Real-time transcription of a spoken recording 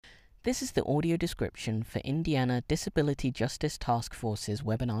This is the audio description for Indiana Disability Justice Task Force's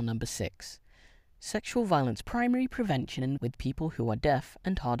webinar number 6, Sexual Violence Primary Prevention with People Who Are Deaf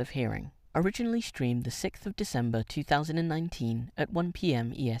and Hard of Hearing, originally streamed the 6th of December 2019 at 1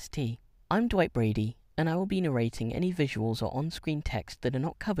 p.m. EST. I'm Dwight Brady, and I will be narrating any visuals or on-screen text that are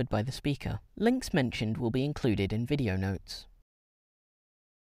not covered by the speaker. Links mentioned will be included in video notes.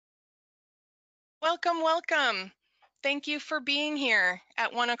 Welcome, welcome. Thank you for being here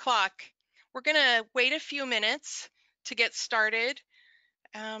at 1 o'clock. We're going to wait a few minutes to get started.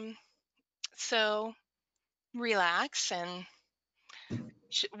 So relax and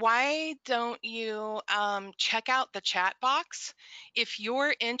why don't you check out the chat box? If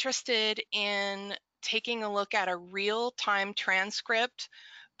you're interested in taking a look at a real-time transcript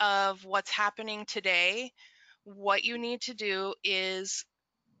of what's happening today, what you need to do is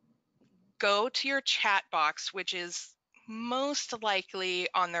go to your chat box, which is most likely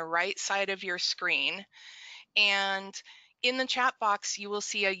on the right side of your screen. And in the chat box, you will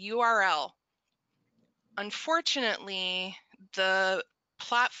see a URL. Unfortunately, the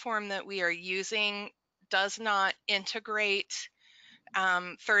platform that we are using does not integrate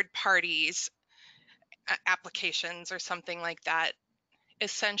third parties applications or something like that.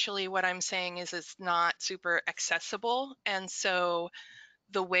 Essentially, what I'm saying is it's not super accessible. And so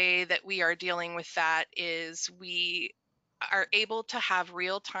the way that we are dealing with that is we are able to have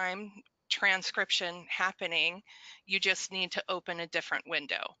real-time transcription happening. You just need to open a different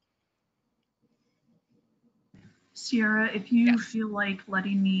window. Sierra, if you feel like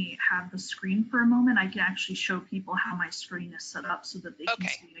letting me have the screen for a moment, I can actually show people how my screen is set up so that they can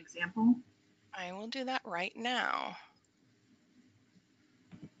see an example. I will do that right now.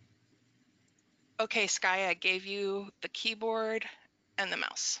 Okay, Sky, I gave you the keyboard and the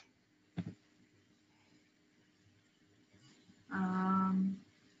mouse. I'm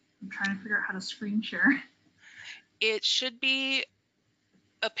trying to figure out how to screen share. It should be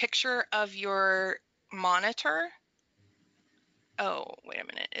a picture of your monitor. Oh, wait a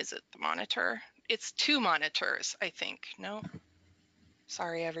minute. Is it the monitor? It's two monitors, I think. No?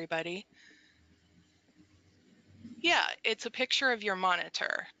 Sorry, everybody. Yeah, it's a picture of your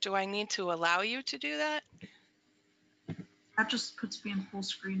monitor. Do I need to allow you to do that? That just puts me in full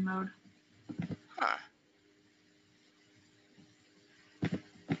screen mode. Huh.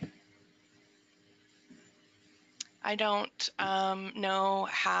 I don't know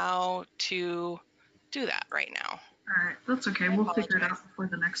how to do that right now. All right, that's okay. We'll figure it out before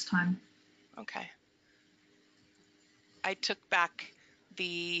the next time. Okay. I took back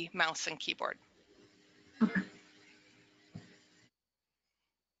the mouse and keyboard. Okay.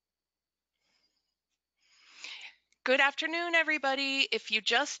 Good afternoon, everybody. If you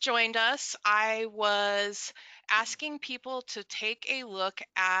just joined us, I was asking people to take a look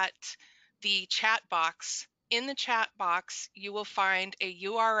at the chat box. In the chat box, you will find a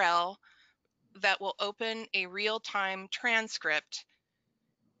URL that will open a real-time transcript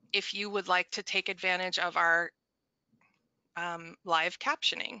if you would like to take advantage of our live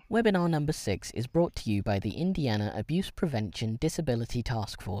captioning. Webinar number 6 is brought to you by the Indiana Abuse Prevention Disability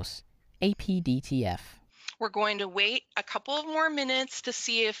Task Force, APDTF. We're going to wait a couple of more minutes to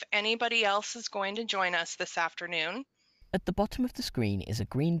see if anybody else is going to join us this afternoon. At the bottom of the screen is a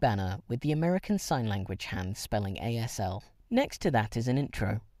green banner with the American Sign Language hand spelling ASL. Next to that is an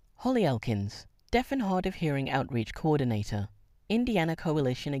intro. Holly Elkins, Deaf and Hard of Hearing Outreach Coordinator, Indiana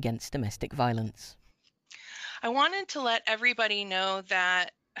Coalition Against Domestic Violence. I wanted to let everybody know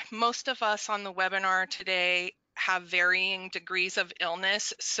that most of us on the webinar today have varying degrees of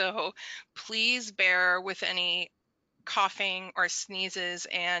illness, so please bear with any coughing or sneezes,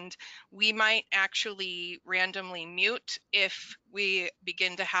 and we might actually randomly mute if we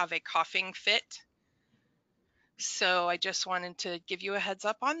begin to have a coughing fit. So I just wanted to give you a heads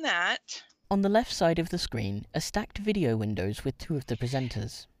up on that. On the left side of the screen are stacked video windows with two of the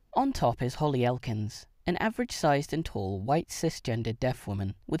presenters. On top is Holly Elkins, an average-sized and tall white cisgendered deaf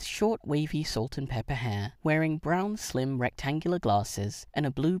woman with short wavy salt and pepper hair, wearing brown slim rectangular glasses and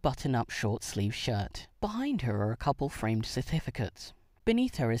a blue button-up short-sleeve shirt. Behind her are a couple framed certificates.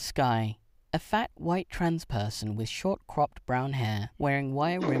 Beneath her is Sky, a fat white trans person with short cropped brown hair, wearing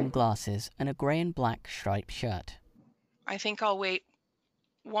wire-rimmed glasses and a grey and black striped shirt. I think I'll wait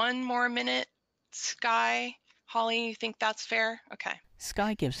one more minute. Sky, Holly, you think that's fair? Okay.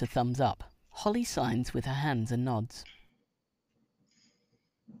 Sky gives a thumbs up. Holly signs with her hands and nods.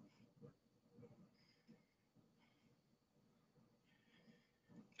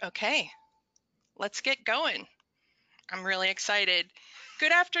 Okay, let's get going. I'm really excited.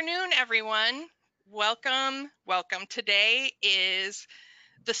 Good afternoon, everyone. Welcome, welcome. Today is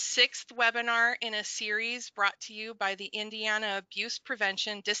the 6th webinar in a series brought to you by the Indiana Abuse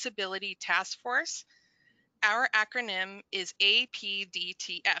Prevention Disability Task Force. Our acronym is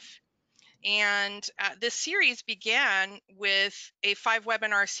APDTF. And this series began with a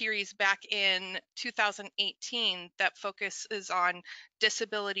 5-webinar series back in 2018 that focuses on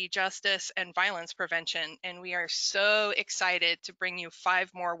disability justice and violence prevention. And we are so excited to bring you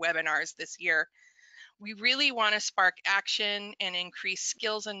 5 more webinars this year. We really want to spark action and increase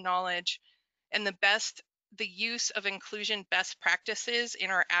skills and knowledge and the use of inclusion best practices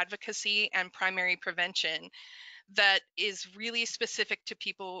in our advocacy and primary prevention that is really specific to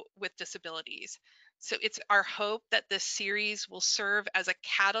people with disabilities. So it's our hope that this series will serve as a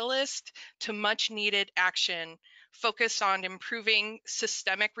catalyst to much needed action focused on improving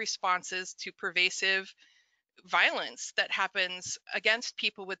systemic responses to pervasive violence that happens against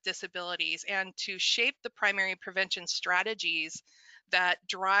people with disabilities and to shape the primary prevention strategies that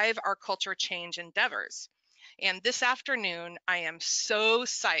drive our culture change endeavors. And this afternoon, I am so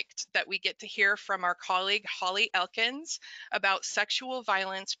psyched that we get to hear from our colleague Holly Elkins about sexual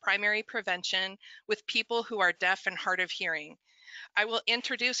violence primary prevention with people who are deaf and hard of hearing. I will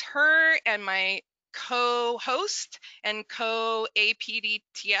introduce her and my co-host and co-APDTF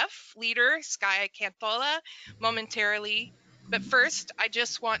leader, Sky Cantola, momentarily. But first, I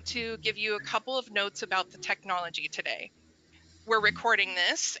just want to give you a couple of notes about the technology today. We're recording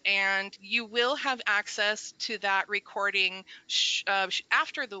this, and you will have access to that recording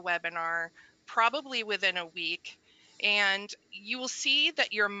after the webinar, probably within a week. And you will see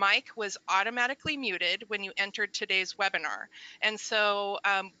that your mic was automatically muted when you entered today's webinar. And so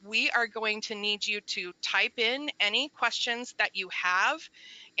we are going to need you to type in any questions that you have.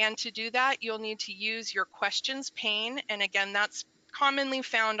 And to do that, you'll need to use your questions pane. And again, that's commonly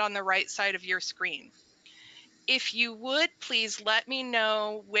found on the right side of your screen. If you would, please let me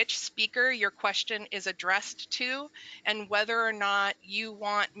know which speaker your question is addressed to and whether or not you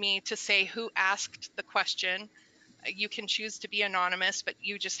want me to say who asked the question. You can choose to be anonymous, but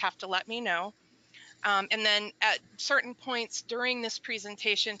you just have to let me know. And then at certain points during this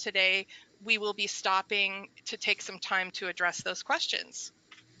presentation today, we will be stopping to take some time to address those questions.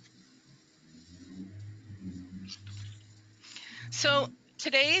 So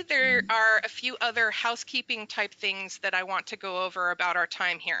today there are a few other housekeeping type things that I want to go over about our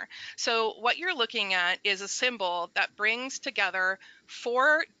time here. So what you're looking at is a symbol that brings together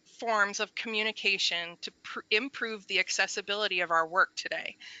 4 forms of communication to improve the accessibility of our work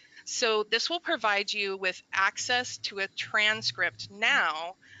today. So this will provide you with access to a transcript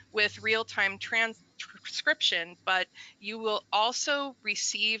now with real-time transcription, but you will also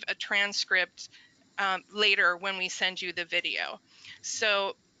receive a transcript later when we send you the video.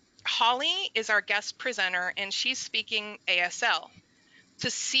 So Holly is our guest presenter and she's speaking ASL. To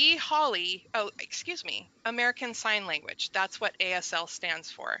see Holly, American Sign Language, that's what ASL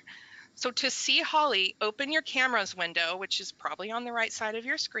stands for. So to see Holly, open your camera's window, which is probably on the right side of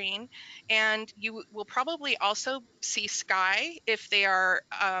your screen, and you will probably also see Sky if they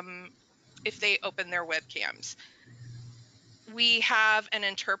open their webcams. We have an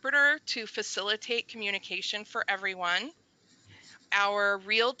interpreter to facilitate communication for everyone. Our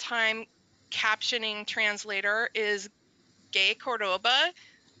real-time captioning translator is Gay Cordoba,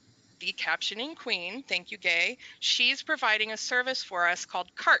 the captioning queen. Thank you, Gay. She's providing a service for us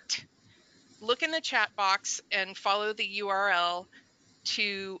called CART. Look in the chat box and follow the URL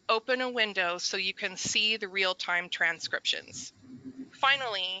to open a window so you can see the real-time transcriptions.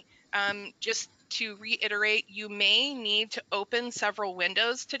 Finally, just to reiterate, you may need to open several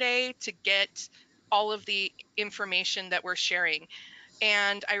windows today to get all of the information that we're sharing.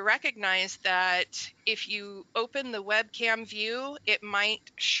 And I recognize that if you open the webcam view, it might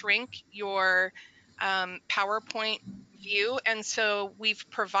shrink your PowerPoint view. And so we've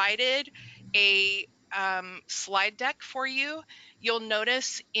provided a slide deck for you. You'll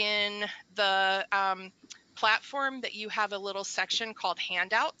notice in the platform that you have a little section called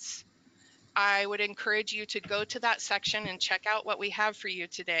handouts. I would encourage you to go to that section and check out what we have for you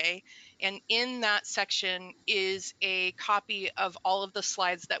today. And in that section is a copy of all of the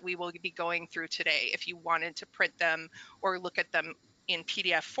slides that we will be going through today if you wanted to print them or look at them in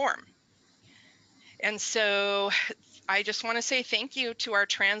PDF form. And so I just want to say thank you to our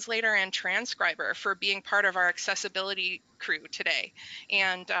translator and transcriber for being part of our accessibility crew today.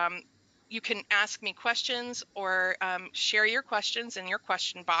 And you can ask me questions or share your questions in your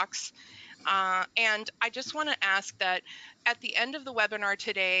question box. And I just want to ask that at the end of the webinar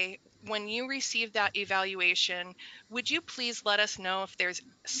today, when you receive that evaluation, would you please let us know if there's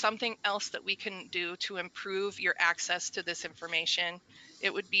something else that we can do to improve your access to this information?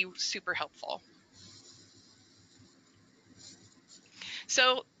 It would be super helpful.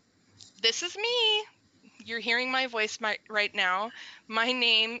 So this is me. You're hearing my voice right now. My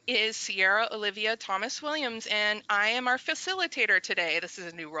name is Sierra Olivia Thomas Williams, and I am our facilitator today. This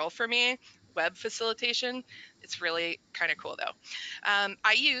is a new role for me, web facilitation. It's really kind of cool though.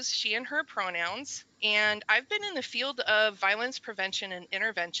 I use she and her pronouns, and I've been in the field of violence prevention and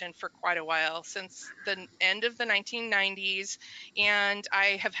intervention for quite a while, since the end of the 1990s, and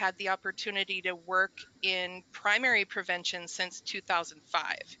I have had the opportunity to work in primary prevention since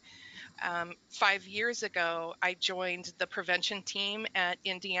 2005. 5 years ago, I joined the prevention team at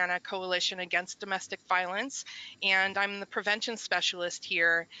Indiana Coalition Against Domestic Violence, and I'm the prevention specialist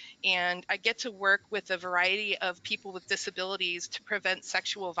here, and I get to work with a variety of people with disabilities to prevent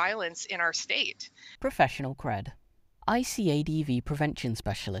sexual violence in our state. Professional cred. ICADV Prevention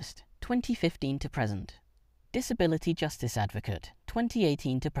Specialist, 2015 to present. Disability Justice Advocate,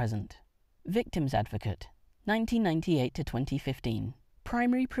 2018 to present. Victims Advocate, 1998 to 2015.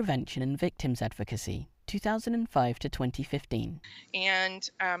 Primary Prevention and Victims Advocacy, 2005 to 2015. And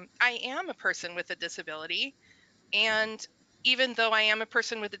I am a person with a disability, and even though I am a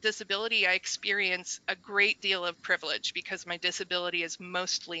person with a disability, I experience a great deal of privilege because my disability is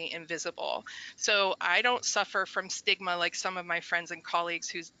mostly invisible. So I don't suffer from stigma like some of my friends and colleagues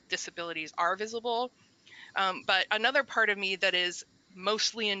whose disabilities are visible. But another part of me that is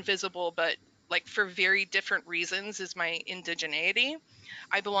mostly invisible, but like for very different reasons, is my indigeneity.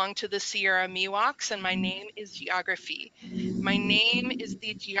 I belong to the Sierra Miwoks, and my name is geography. My name is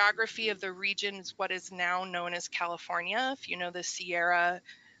the geography of the region, what is now known as California. If you know the Sierra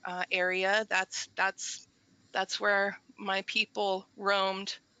area, that's where my people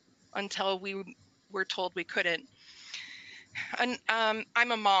roamed until we were told we couldn't. And,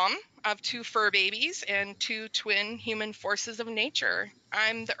 I'm a mom of 2 fur babies and 2 twin human forces of nature.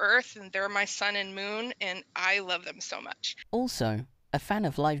 I'm the earth and they're my sun and moon, and I love them so much. Also, a fan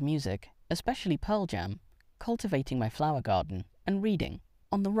of live music, especially Pearl Jam, cultivating my flower garden, and reading.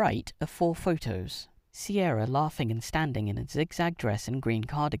 On the right are 4 photos. Sierra laughing and standing in a zigzag dress and green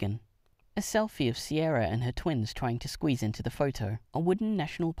cardigan. A selfie of Sierra and her twins trying to squeeze into the photo. A wooden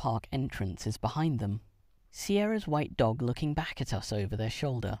national park entrance is behind them. Sierra's white dog looking back at us over their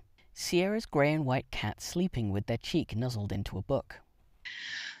shoulder. Sierra's grey and white cat sleeping with their cheek nuzzled into a book.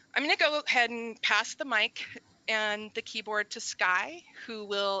 I'm going to go ahead and pass the mic and the keyboard to Sky, who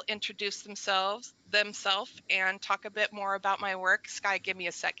will introduce themselves and talk a bit more about my work. Sky, give me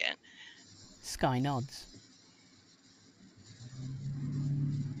a second. Sky nods.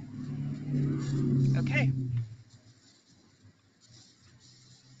 Okay.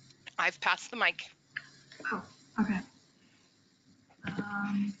 I've passed the mic. Oh, okay.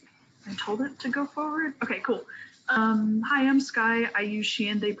 I told it to go forward. Okay, cool. Hi, I'm Sky. I use she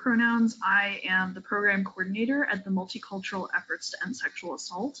and they pronouns. I am the program coordinator at the Multicultural Efforts to End Sexual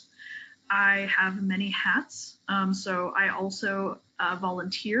Assault. I have many hats. So I also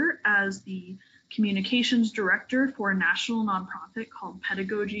volunteer as the communications director for a national nonprofit called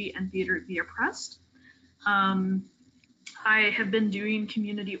Pedagogy and Theater at the Oppressed. I have been doing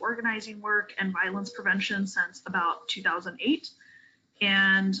community organizing work and violence prevention since about 2008.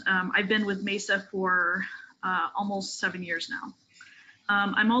 And I've been with MESA for almost 7 years now.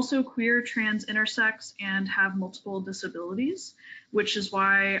 I'm also queer, trans, intersex, and have multiple disabilities, which is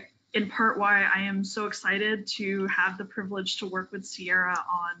why, in part, why I am so excited to have the privilege to work with Sierra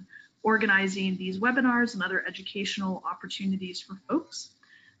on organizing these webinars and other educational opportunities for folks.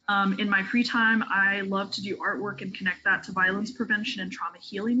 In my free time, I love to do artwork and connect that to violence prevention and trauma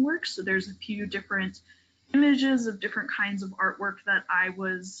healing work. So there's a few different images of different kinds of artwork that I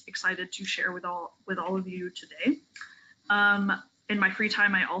was excited to share with all of you today. In my free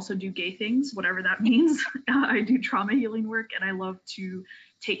time, I also do gay things, whatever that means. I do trauma healing work, and I love to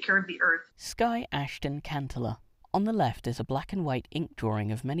take care of the earth. Sky Ashton Cantler. On the left is a black and white ink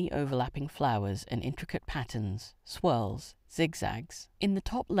drawing of many overlapping flowers and intricate patterns, swirls, zigzags. In the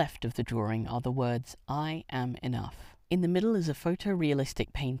top left of the drawing are the words, "I am enough." In the middle is a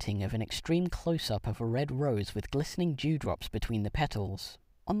photorealistic painting of an extreme close-up of a red rose with glistening dewdrops between the petals.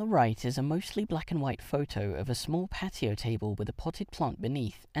 On the right is a mostly black and white photo of a small patio table with a potted plant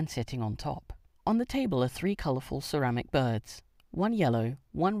beneath and sitting on top. On the table are 3 colourful ceramic birds, 1 yellow,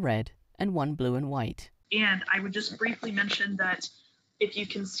 1 red, and 1 blue and white. And I would just briefly mention that if you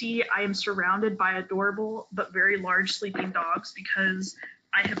can see, I am surrounded by adorable but very large sleeping dogs because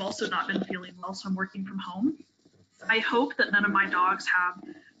I have also not been feeling well, so I'm working from home. I hope that none of my dogs have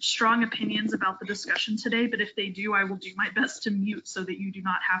strong opinions about the discussion today, but if they do, I will do my best to mute so that you do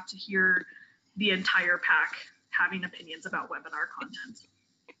not have to hear the entire pack having opinions about webinar content.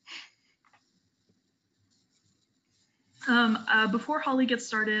 Before Holly gets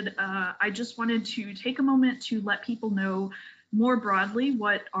started, I just wanted to take a moment to let people know more broadly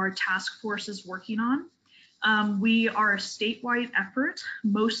what our task force is working on. We are a statewide effort,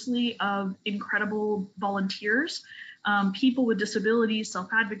 mostly of incredible volunteers, people with disabilities,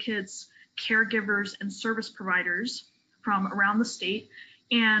 self-advocates, caregivers, and service providers from around the state.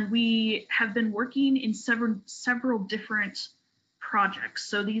 And we have been working in several different projects.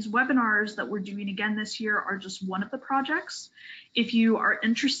 So these webinars that we're doing again this year are just one of the projects. If you are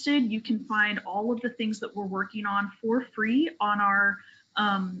interested, you can find all of the things that we're working on for free on our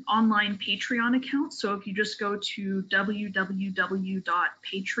online Patreon account. So if you just go to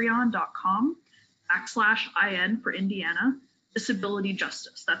www.patreon.com/IN for Indiana, Disability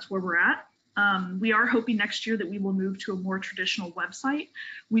Justice, that's where we're at. We are hoping next year that we will move to a more traditional website.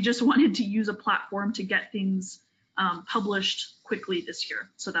 We just wanted to use a platform to get things published quickly this year.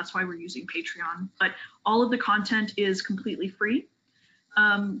 So that's why we're using Patreon, but all of the content is completely free.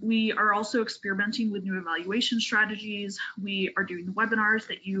 We are also experimenting with new evaluation strategies. We are doing the webinars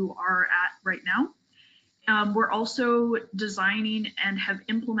that you are at right now. We're also designing and have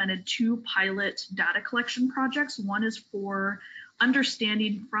implemented 2 pilot data collection projects. One is for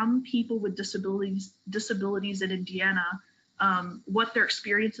understanding from people with disabilities in Indiana what their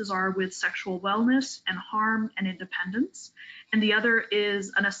experiences are with sexual wellness and harm and independence. And the other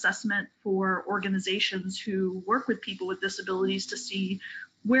is an assessment for organizations who work with people with disabilities to see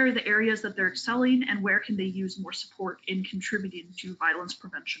where are the areas that they're excelling and where can they use more support in contributing to violence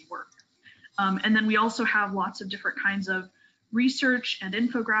prevention work. And then we also have lots of different kinds of research and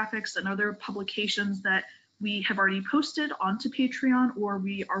infographics and other publications that we have already posted onto Patreon or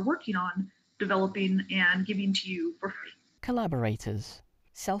we are working on developing and giving to you for free. Collaborators,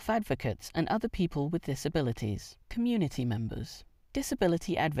 self-advocates and other people with disabilities, community members,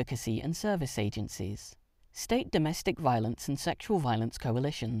 disability advocacy and service agencies, state domestic violence and sexual violence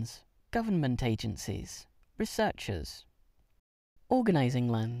coalitions, government agencies, researchers, organizing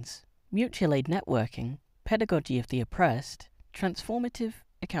lands, mutual aid networking, pedagogy of the oppressed, transformative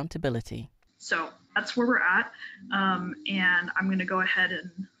accountability. So that's where we're at, and I'm going to go ahead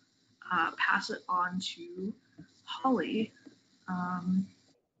and pass it on to Holly.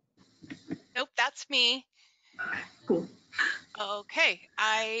 Nope, that's me. Okay, cool. Okay,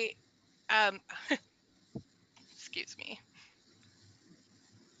 excuse me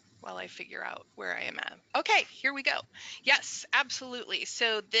while I figure out where I am at. Okay, here we go. Yes, absolutely.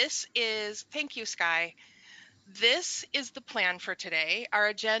 So thank you, Sky. This is the plan for today. Our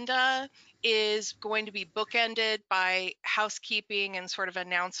agenda is going to be bookended by housekeeping and sort of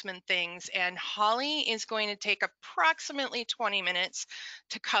announcement things. And Holly is going to take approximately 20 minutes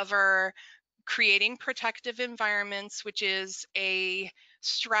to cover creating protective environments, which is a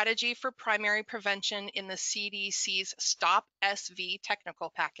strategy for primary prevention in the CDC's Stop SV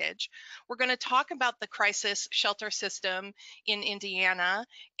technical package. We're going to talk about the crisis shelter system in Indiana,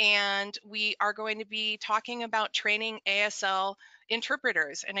 and we are going to be talking about training ASL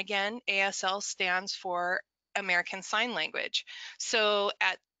interpreters. And again, ASL stands for American Sign Language. So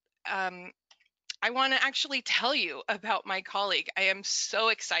I want to actually tell you about my colleague. I am so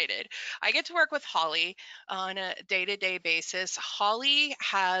excited. I get to work with Holly on a day-to-day basis. Holly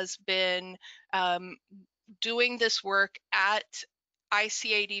has been doing this work at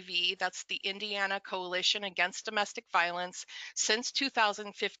ICADV, that's the Indiana Coalition Against Domestic Violence, since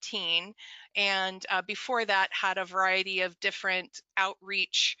 2015. And before that, had a variety of different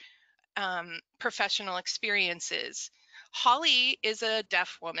outreach professional experiences. Holly is a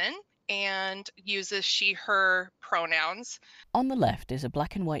deaf woman and uses she, her pronouns. On the left is a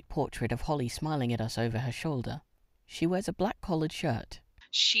black and white portrait of Holly smiling at us over her shoulder. She wears a black collared shirt.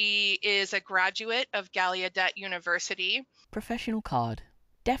 She is a graduate of Gallaudet University. Professional card.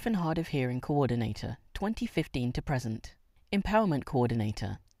 Deaf and hard of hearing coordinator, 2015 to present. Empowerment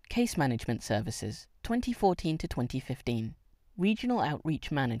coordinator, case management services, 2014 to 2015. Regional outreach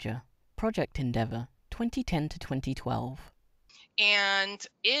manager, project endeavor, 2010 to 2012. And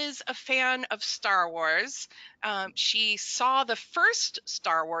is a fan of Star Wars. She saw the first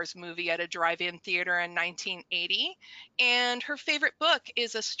Star Wars movie at a drive-in theater in 1980, and her favorite book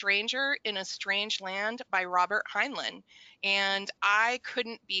is A Stranger in a Strange Land by Robert Heinlein. And I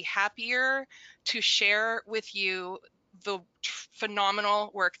couldn't be happier to share with you the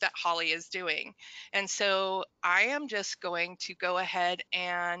phenomenal work that Holly is doing. And so I am just going to go ahead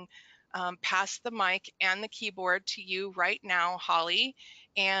and pass the mic and the keyboard to you right now, Holly,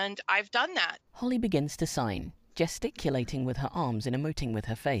 and I've done that. Holly begins to sign, gesticulating with her arms and emoting with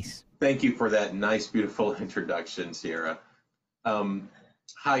her face. Thank you for that nice, beautiful introduction, Sierra.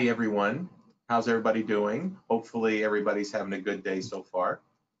 Hi, everyone. How's everybody doing? Hopefully everybody's having a good day so far.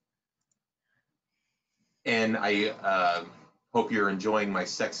 And I hope you're enjoying my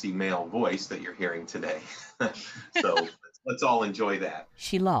sexy male voice that you're hearing today. So let's all enjoy that.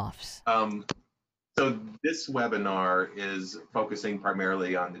 She laughs. So this webinar is focusing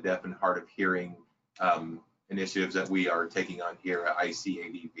primarily on the deaf and hard of hearing initiatives that we are taking on here at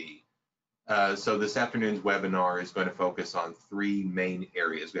ICADV. So this afternoon's webinar is going to focus on three main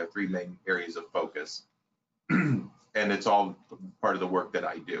areas. We have three main areas of focus, and it's all part of the work that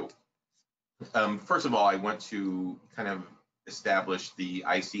I do. First of all, I want to kind of establish the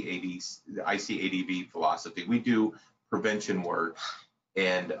ICADV philosophy. We do prevention work,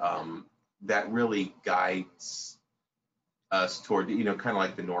 and that really guides us toward, kind of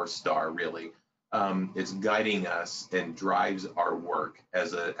like the North Star, really. It's guiding us and drives our work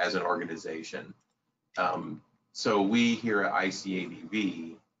as an organization. So we here at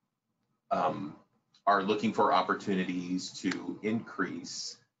ICADV are looking for opportunities to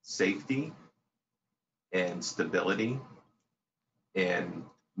increase safety and stability and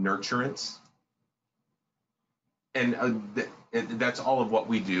nurturance. And that's all of what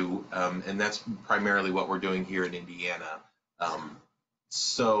we do, and that's primarily what we're doing here in Indiana.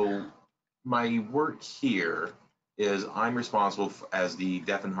 So my work here is I'm responsible as the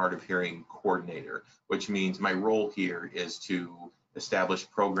deaf and hard of hearing coordinator, which means my role here is to establish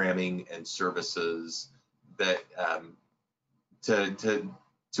programming and services that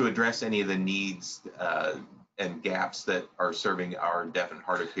to address any of the needs and gaps that are serving our deaf and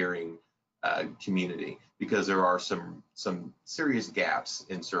hard of hearing community, because there are some serious gaps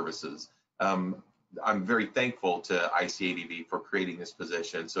in services. I'm very thankful to ICADV for creating this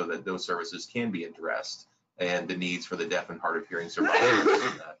position so that those services can be addressed and the needs for the deaf and hard of hearing survivors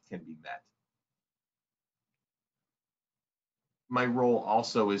can be met. My role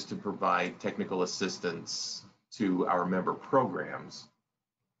also is to provide technical assistance to our member programs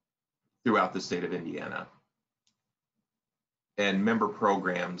throughout the state of Indiana. And member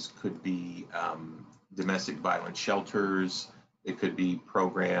programs could be domestic violence shelters, it could be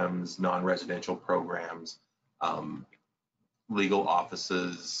programs, non-residential programs, legal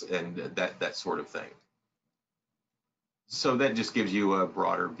offices, and that sort of thing. So that just gives you a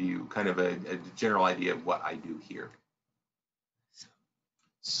broader view, kind of a general idea of what I do here.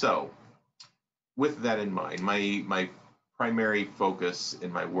 So with that in mind, my primary focus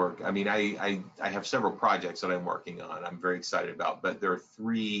in my work, I mean, I have several projects that I'm working on, I'm very excited about, but there are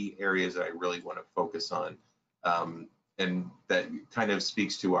three areas that I really want to focus on. And that kind of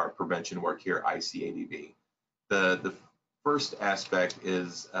speaks to our prevention work here at ICADV. The first aspect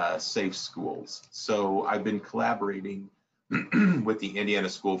is safe schools. So I've been collaborating with the Indiana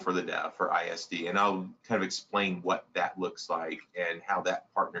School for the Deaf, or ISD, and I'll kind of explain what that looks like and how that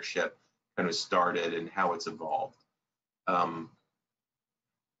partnership kind of started and how it's evolved.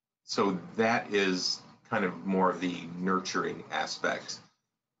 So that is kind of more of the nurturing aspect.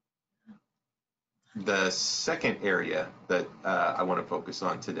 The second area that I want to focus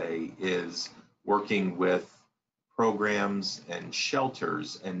on today is working with programs and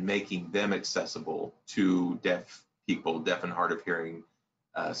shelters and making them accessible to deaf people, deaf and hard of hearing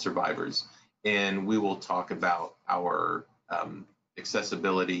survivors. And we will talk about our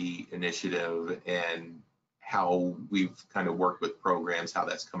accessibility initiative and how we've kind of worked with programs, how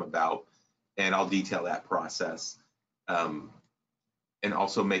that's come about, and I'll detail that process. And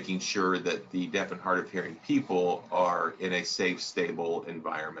also making sure that the deaf and hard of hearing people are in a safe, stable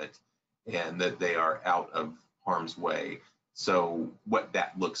environment and that they are out of harm's way. So what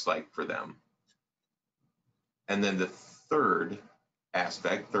that looks like for them. And then the third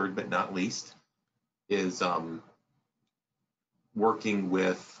aspect, third but not least, is working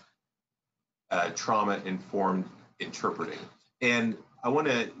with trauma-informed interpreting. And I want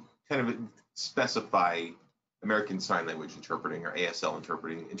to kind of specify American Sign Language interpreting, or ASL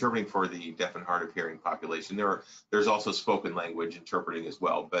interpreting for the deaf and hard of hearing population. There's also spoken language interpreting as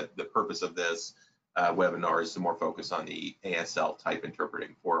well, but the purpose of this webinar is to more focus on the ASL type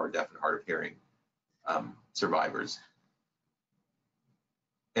interpreting for our deaf and hard of hearing survivors.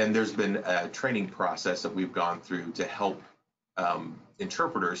 And there's been a training process that we've gone through to help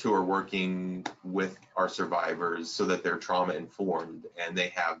interpreters who are working with our survivors so that they're trauma informed and they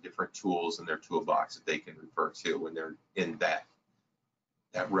have different tools in their toolbox that they can refer to when they're in that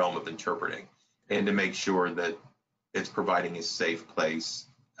realm of interpreting, and to make sure that it's providing a safe place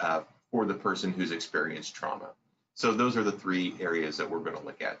for the person who's experienced trauma. So those are the three areas that we're going to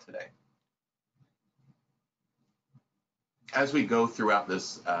look at today. As we go throughout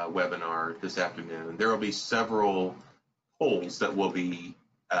this webinar this afternoon, there will be several polls that will be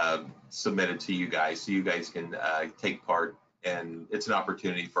submitted to you guys, so you guys can take part, and it's an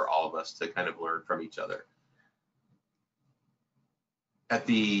opportunity for all of us to kind of learn from each other. At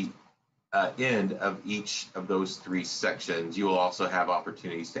the end of each of those three sections, you will also have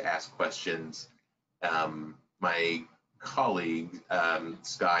opportunities to ask questions. My colleague,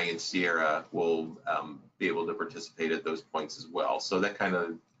 Sky and Sierra, will be able to participate at those points as well. So that kind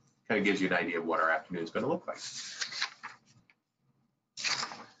of gives you an idea of what our afternoon is going to look like.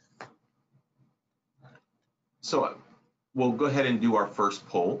 So we'll go ahead and do our first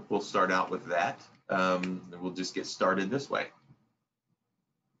poll. We'll start out with that. And we'll just get started this way.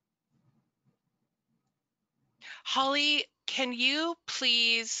 Holly, can you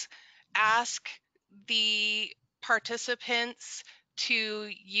please ask the participants to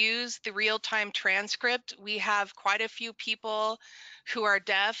use the real-time transcript? We have quite a few people who are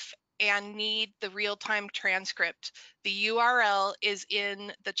deaf and need the real-time transcript. The URL is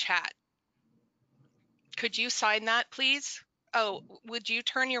in the chat. Could you sign that, please? Oh, would you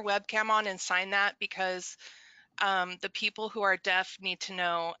turn your webcam on and sign that? Because the people who are deaf need to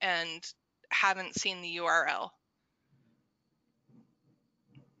know and haven't seen the URL.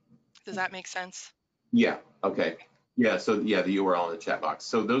 Does that make sense? Yeah, okay. Yeah, so yeah, the URL in the chat box.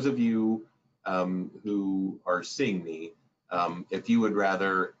 So those of you who are seeing me, if you would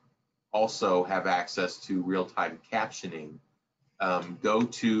rather also have access to real-time captioning, go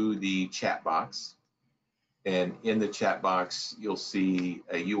to the chat box, and in the chat box, you'll see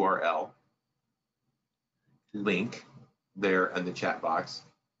a URL link there in the chat box.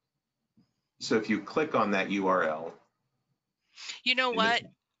 So if you click on that URL. You know what,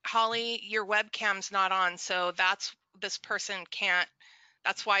 Holly, your webcam's not on, so this person can't,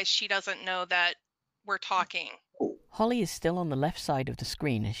 that's why she doesn't know that we're talking. Holly is still on the left side of the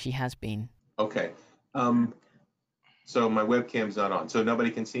screen as she has been. Okay. So my webcam's not on, so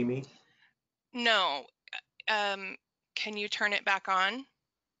nobody can see me? No. Can you turn it back on?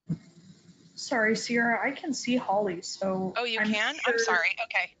 Sorry, Sierra, I can see Holly, so. Oh, you can? I'm sorry.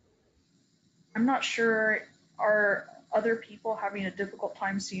 Okay. I'm not sure, are other people having a difficult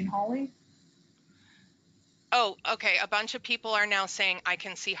time seeing Holly? Oh, okay. A bunch of people are now saying I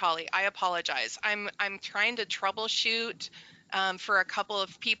can see Holly. I apologize. I'm trying to troubleshoot for a couple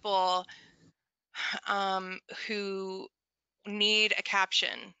of people who need a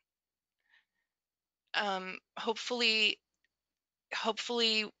caption. Hopefully,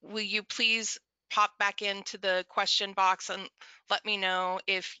 will you please pop back into the question box and let me know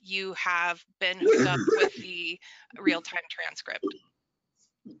if you have been hooked up with the real-time transcript.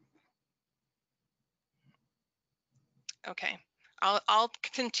 Okay, I'll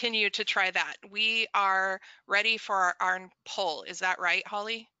continue to try that. We are ready for our poll. Is that right,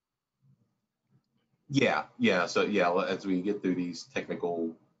 Holly? Yeah. So yeah, as we get through these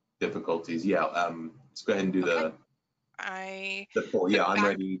technical difficulties, yeah, let's go ahead and do the poll. Yeah, I'm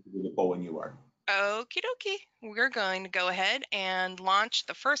ready to do the poll when you are. Okie dokie. We're going to go ahead and launch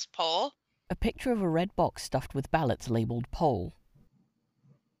the first poll. A picture of a red box stuffed with ballots labelled poll.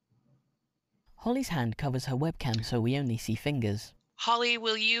 Holly's hand covers her webcam so we only see fingers. Holly,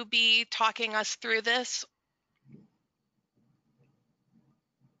 will you be talking us through this?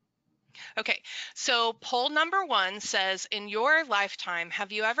 Okay, so poll number 1 says, in your lifetime,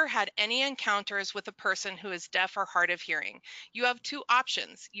 have you ever had any encounters with a person who is deaf or hard of hearing? You have 2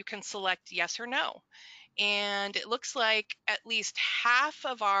 options. You can select yes or no. And it looks like at least half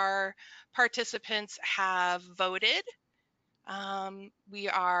of our participants have voted.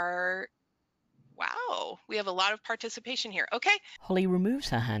 Wow, we have a lot of participation here. Okay. Holly removes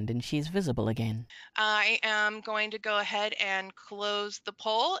her hand and she is visible again. I am going to go ahead and close the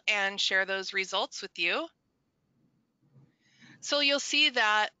poll and share those results with you. So you'll see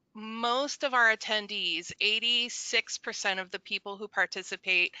that most of our attendees, 86% of the people who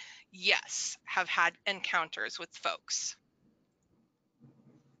participate, yes, have had encounters with folks.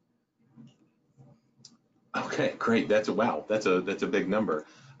 Okay, great. That's a big number.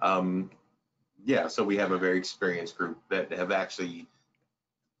 Yeah, so we have a very experienced group that have actually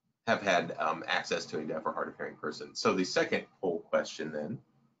had access to a deaf or hard of hearing person. So the second poll question then.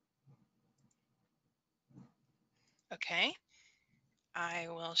 Okay. I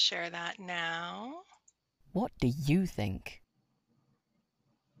will share that now. What do you think?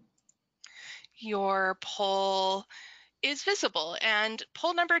 Your poll is visible. And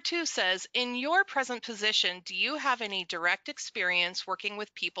poll number 2 says, in your present position, do you have any direct experience working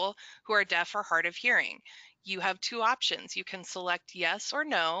with people who are deaf or hard of hearing? You have 2 options. You can select yes or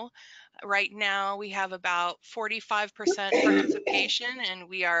no. Right now, we have about 45% participation, and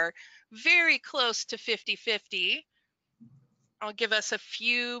we are very close to 50-50. I'll give us a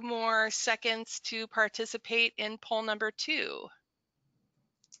few more seconds to participate in poll number 2.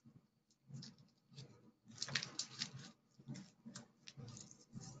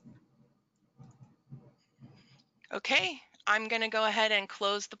 Okay, I'm going to go ahead and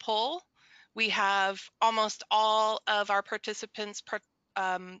close the poll. We have almost all of our participants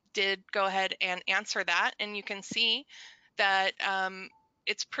did go ahead and answer that, and you can see that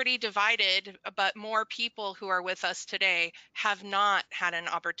it's pretty divided, but more people who are with us today have not had an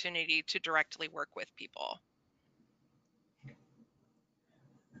opportunity to directly work with people.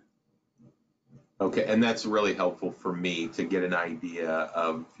 Okay, and that's really helpful for me to get an idea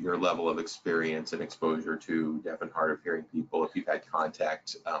of your level of experience and exposure to deaf and hard of hearing people if you've had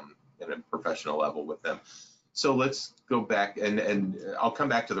contact at a professional level with them. So let's go back, and I'll come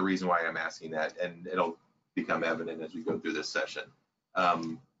back to the reason why I'm asking that, and it'll become evident as we go through this session.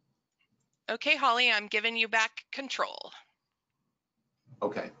 Okay, Holly, I'm giving you back control.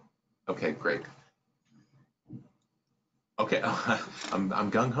 Okay, great. Okay,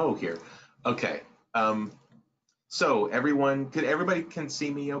 I'm gung-ho here. Okay. So everybody can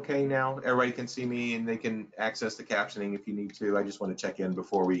see me okay now? Everybody can see me and they can access the captioning if you need to. I just want to check in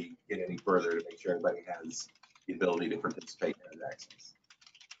before we get any further to make sure everybody has the ability to participate and has access.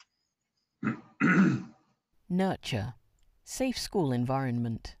 Nurture. Safe school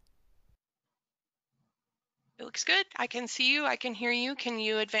environment. It looks good. I can see you. I can hear you. Can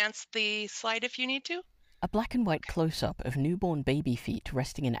you advance the slide if you need to? A black and white close-up of newborn baby feet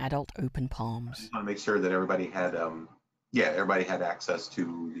resting in adult open I palms. just want to make sure that everybody had, everybody had access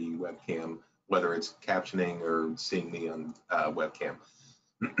to the webcam, whether it's captioning or seeing me on webcam.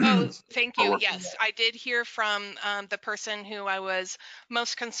 Oh, thank you. Yes, I did hear from the person who I was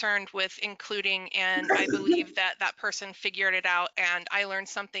most concerned with including, and I believe that that person figured it out, and I learned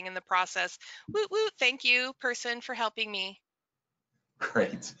something in the process. Woot woot! Thank you, person, for helping me.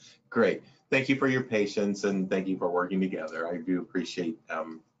 Great, great. Thank you for your patience and thank you for working together. I do appreciate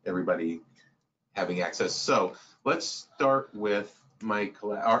everybody having access. So let's start with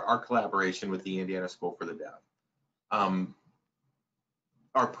our collaboration with the Indiana School for the Deaf.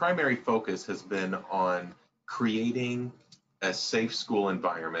 Our primary focus has been on creating a safe school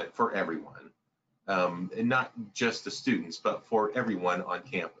environment for everyone, and not just the students, but for everyone on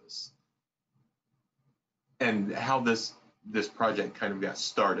campus. And how this project kind of got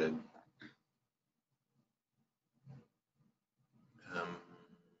started.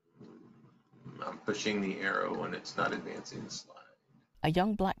 I'm pushing the arrow and it's not advancing the slide. A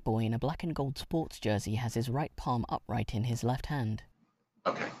young black boy in a black and gold sports jersey has his right palm upright in his left hand.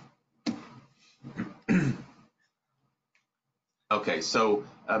 Okay. Okay, so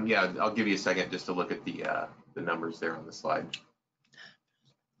yeah, I'll give you a second just to look at the numbers there on the slide.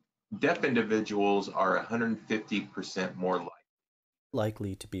 Deaf individuals are 150% more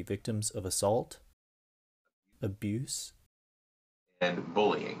likely to be victims of assault, abuse, and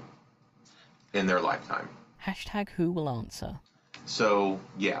bullying in their lifetime. Hashtag who will answer. So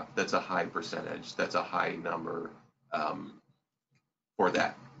yeah, that's a high percentage. That's a high number for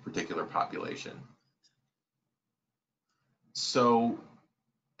that particular population. So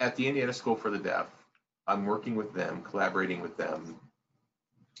at the Indiana School for the Deaf, I'm working with them, collaborating with them,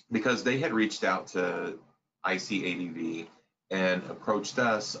 because they had reached out to ICADV and approached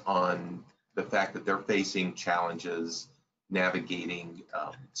us on the fact that they're facing challenges navigating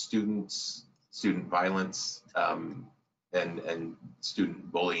student violence and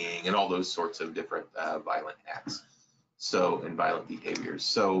student bullying and all those sorts of different violent acts, and violent behaviors.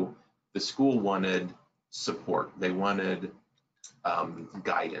 So the school wanted support. They wanted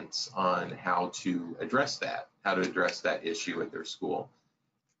guidance on how to address that issue at their school.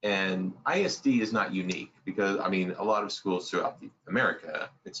 And ISD is not unique because, I mean, a lot of schools throughout America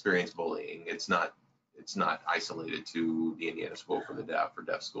experience bullying. It's not isolated to the Indiana School for the Deaf or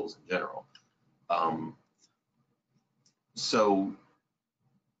deaf schools in general. So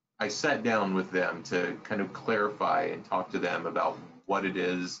I sat down with them to kind of clarify and talk to them about what it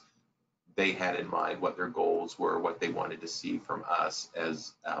is they had in mind, what their goals were, what they wanted to see from us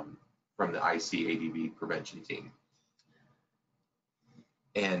as from the ICADV prevention team.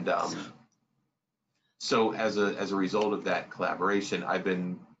 And So as a result of that collaboration, I've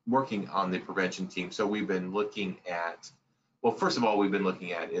been working on the prevention team. So we've been looking at, well, first of all, we've been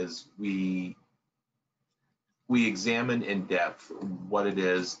looking at is we examine in depth what it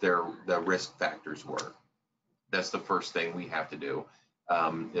is the risk factors were. That's the first thing we have to do,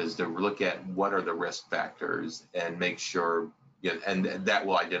 is to look at what are the risk factors and make sure, and that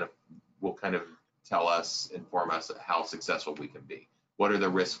will kind of inform us how successful we can be. What are the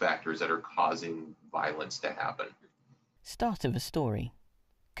risk factors that are causing violence to happen? Start of a story.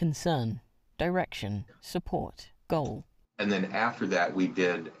 Concern, direction, support, goal. And then after that, we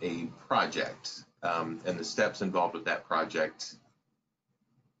did a project, and the steps involved with that project.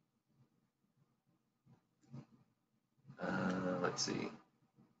 Let's see.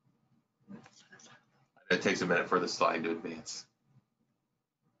 It takes a minute for the slide to advance.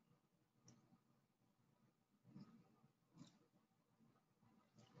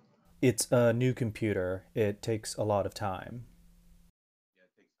 It's a new computer. It takes a lot of time. Yeah,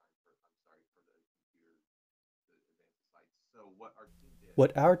 it takes time for, I'm sorry, for the computer to advance the slides. So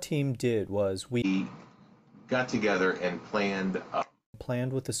what our team did was we got together and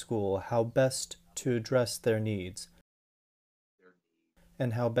planned with the school how best to address their needs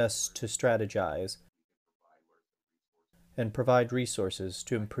and how best to strategize and provide resources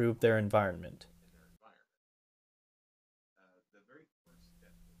to improve their environment.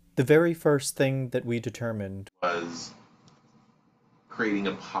 The very first thing that we determined was creating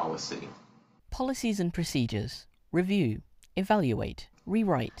a policy. Policies and procedures. Review, evaluate,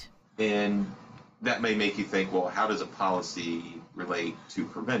 rewrite. And that may make you think, well, how does a policy relate to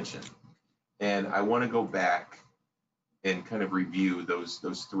prevention? And I want to go back and kind of review those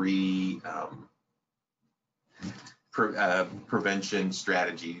three prevention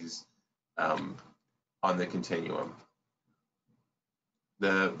strategies on the continuum.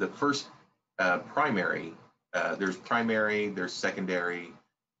 The first primary, there's primary, there's secondary,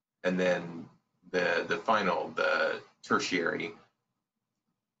 and then the final, the tertiary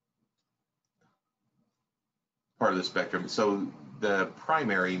part of the spectrum. So the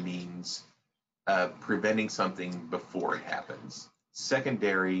primary means preventing something before it happens.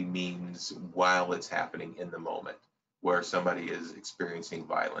 Secondary means while it's happening in the moment, where somebody is experiencing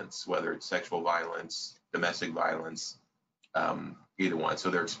violence, whether it's sexual violence, domestic violence, either one. So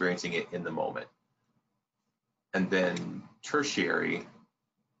they're experiencing it in the moment. And then tertiary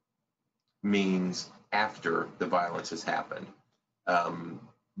means after the violence has happened.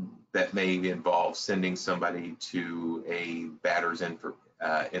 That may involve sending somebody to a batter's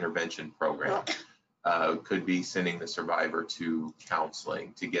intervention program. Could be sending the survivor to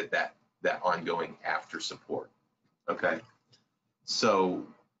counseling to get that ongoing after support. Okay, so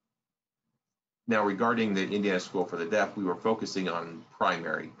now regarding the Indiana School for the Deaf, we were focusing on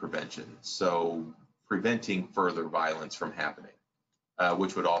primary prevention, so preventing further violence from happening,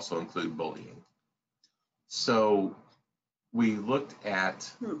 which would also include bullying. So we looked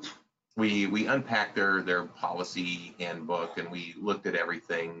at, we unpacked their policy handbook, and we looked at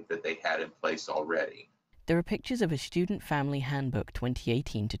everything that they had in place already. There are pictures of a Student Family Handbook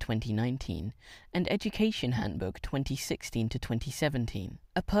 2018 to 2019 and Education Handbook 2016 to 2017.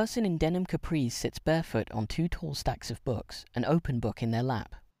 A person in denim capris sits barefoot on two tall stacks of books, an open book in their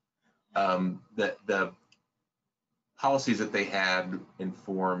lap. The policies that they had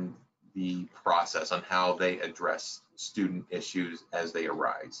informed the process on how they address student issues as they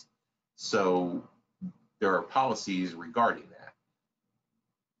arise. So there are policies regarding that.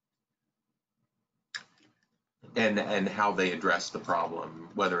 And how they address the problem,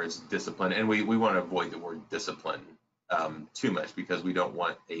 whether it's discipline, and we want to avoid the word discipline too much, because we don't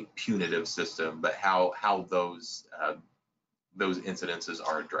want a punitive system, but how those incidences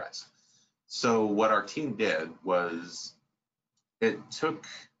are addressed. So what our team did was, it took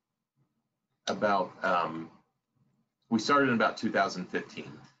about, we started in about 2015.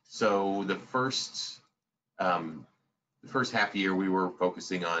 So the first half year we were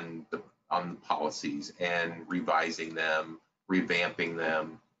focusing on the policies and revising them, revamping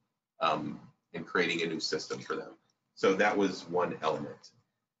them, and creating a new system for them. So that was one element.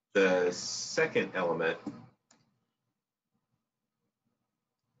 The second element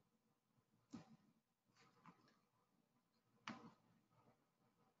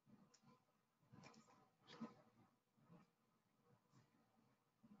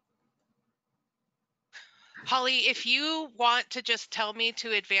Holly, if you want to just tell me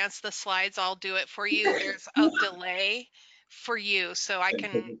to advance the slides, I'll do it for you. There's a delay for you, so I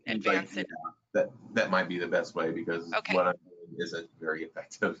can advance it. That might be the best way, because what I'm doing isn't very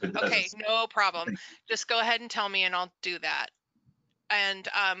effective. Okay, no problem. Just go ahead and tell me and I'll do that. And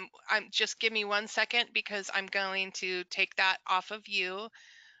just give me 1 second because I'm going to take that off of you.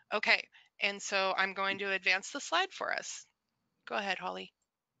 Okay, and so I'm going to advance the slide for us. Go ahead, Holly.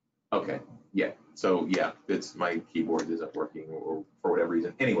 Okay, yeah, so yeah, it's my keyboard isn't working or for whatever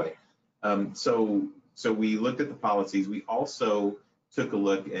reason. Anyway, so we looked at the policies. We also took a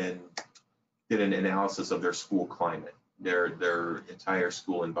look and did an analysis of their school climate, their entire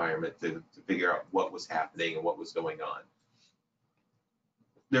school environment to figure out what was happening and what was going on.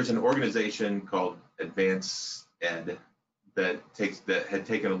 There's an organization called Advance Ed that had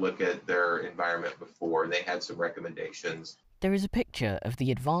taken a look at their environment before, and they had some recommendations. There is a picture of the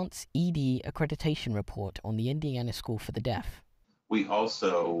Advanced ED Accreditation Report on the Indiana School for the Deaf. We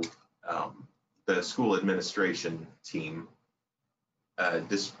also, the school administration team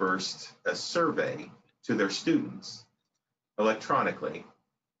dispersed a survey to their students electronically,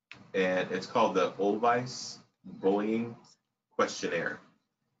 and it's called the Olweis Bullying Questionnaire.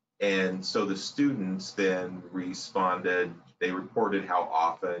 And so the students then responded. They reported how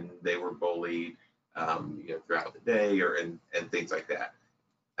often they were bullied, throughout the day, and things like that.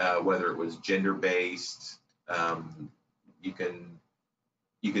 Whether it was gender-based, you can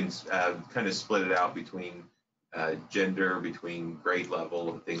kind of split it out between gender, between grade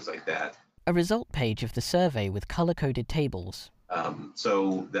level, and things like that. A result page of the survey with color-coded tables.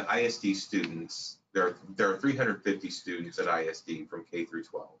 So the ISD students, there are 350 students at ISD from K through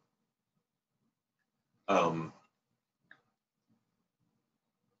 12.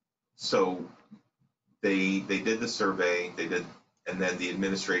 So they did the survey, and then the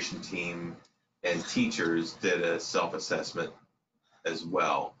administration team and teachers did a self-assessment as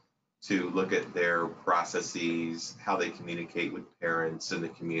well to look at their processes, how they communicate with parents and the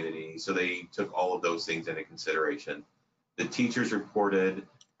community. So they took all of those things into consideration. The teachers reported,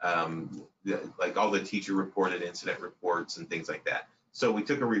 like all the teacher reported incident reports and things like that. So we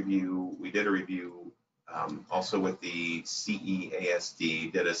did a review also with the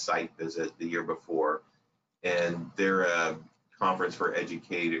CEASD, did a site visit the year before, and they're a conference for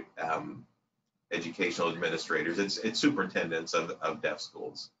educational administrators. It's superintendents of deaf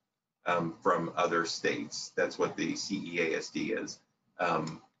schools from other states. That's what the CEASD is.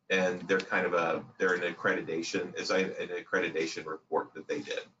 And they're kind of they're an accreditation, it's an accreditation report that they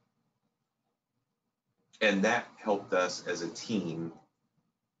did. And that helped us as a team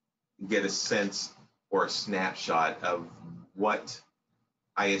get a sense or a snapshot of what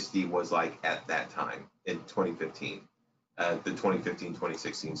ISD was like at that time in 2015, the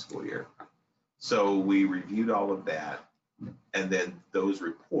 2015-2016 school year. So we reviewed all of that, and then those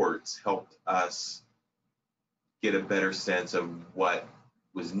reports helped us get a better sense of what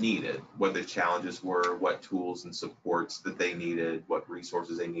was needed, what the challenges were, what tools and supports that they needed, what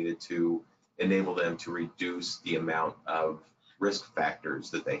resources they needed to enable them to reduce the amount of risk factors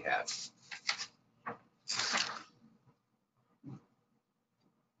that they had.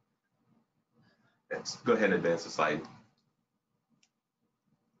 Let's go ahead and advance the slide.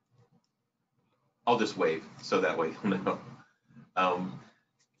 I'll just wave so that way you'll know.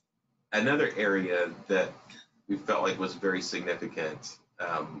 Another area that we felt like was very significant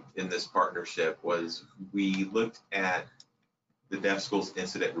in this partnership was we looked at the Deaf Schools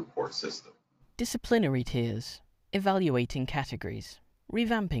Incident Report System. Disciplinary tiers, evaluating categories,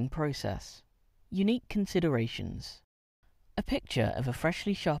 revamping process, unique considerations. A picture of a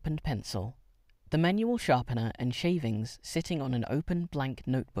freshly sharpened pencil, the manual sharpener and shavings sitting on an open blank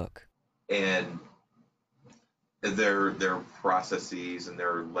notebook. And their processes and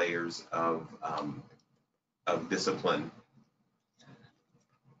their layers of discipline.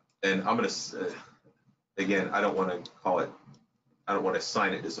 And I'm going to, again, I don't want to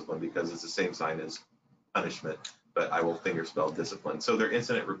assign it discipline because it's the same sign as punishment, but I will fingerspell discipline. So their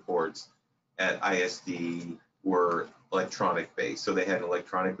incident reports at ISD were electronic based. So they had an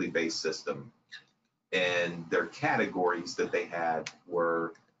electronically based system, and their categories that they had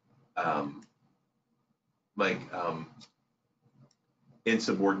were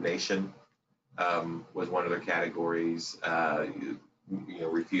insubordination was one of their categories,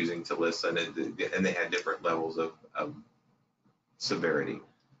 refusing to listen, and they had different levels of severity.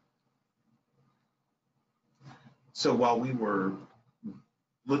 So while we were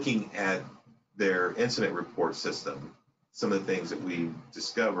looking at their incident report system, some of the things that we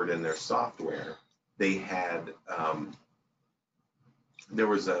discovered in their software, they had, there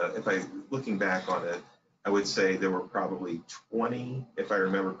was looking back on it, I would say there were probably 20, if I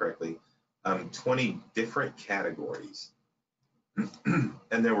remember correctly, 20 different categories.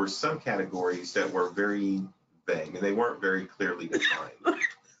 And there were some categories that were very vague and they weren't very clearly defined.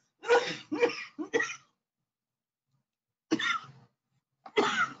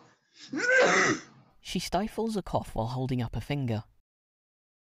 She stifles a cough while holding up a finger.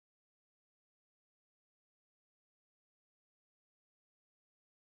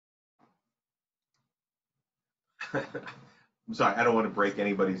 I'm sorry, I don't want to break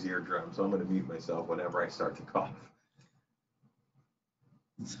anybody's eardrum, so I'm going to mute myself whenever I start to cough.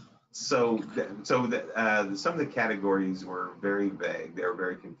 So some of the categories were very vague. They were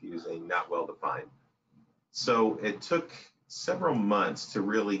very confusing, not well defined. So it took several months to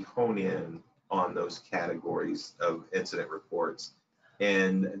really hone in on those categories of incident reports,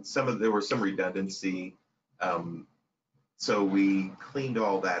 and there was some redundancy. So we cleaned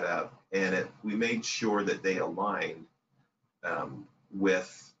all that up, and we made sure that they aligned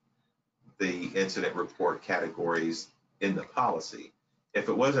with the incident report categories in the policy. If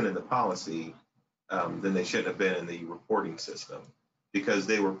it wasn't in the policy, then they shouldn't have been in the reporting system, because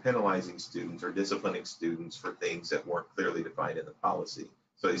they were penalizing students or disciplining students for things that weren't clearly defined in the policy.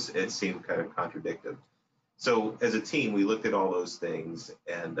 So it seemed kind of contradictory. So as a team, we looked at all those things,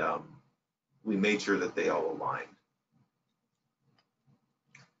 and we made sure that they all aligned.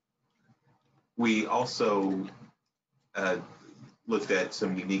 We also looked at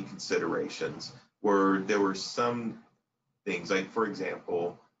some unique considerations where there were some things, like, for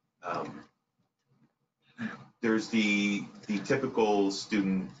example, there's the typical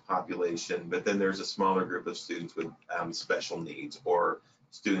student population, but then there's a smaller group of students with special needs or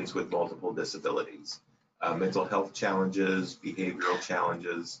students with multiple disabilities, mental health challenges, behavioral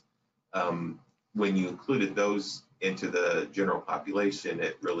challenges. When you included those into the general population,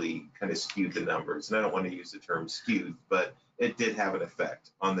 it really kind of skewed the numbers. And I don't want to use the term skewed, but it did have an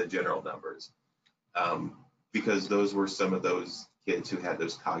effect on the general numbers, because those were some of those kids who had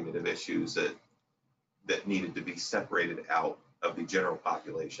those cognitive issues that needed to be separated out of the general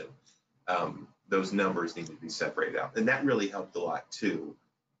population. Those numbers needed to be separated out. And that really helped a lot too,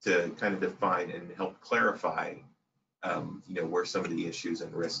 to kind of define and help clarify where some of the issues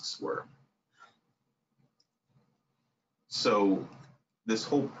and risks were. So this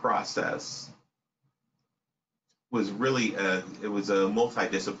whole process was really it was a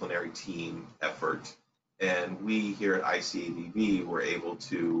multidisciplinary team effort, and we here at ICADV were able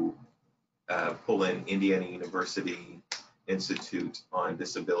to pull in Indiana University Institute on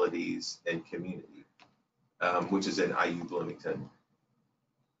Disabilities and Community, which is in IU Bloomington.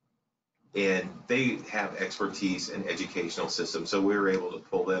 And they have expertise in educational systems, so we were able to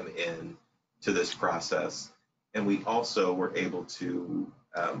pull them in to this process. And we also were able to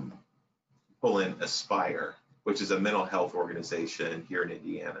pull in Aspire, which is a mental health organization here in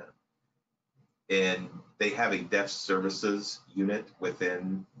Indiana. And they have a deaf services unit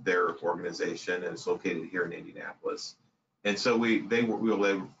within their organization, and it's located here in Indianapolis. And so we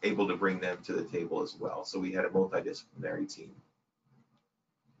were able to bring them to the table as well. So we had a multidisciplinary team.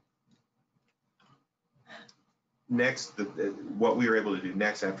 Next, what we were able to do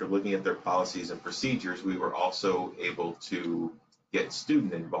next, after looking at their policies and procedures, we were also able to get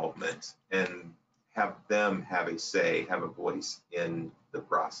student involvement and have them have a say, have a voice in the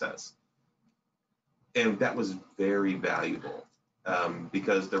process. And that was very valuable,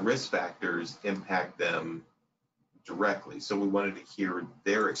 because the risk factors impact them directly. So we wanted to hear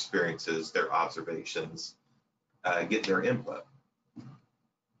their experiences, their observations, get their input.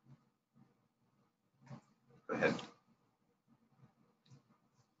 Go ahead.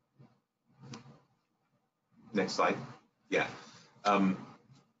 Next slide. Yeah.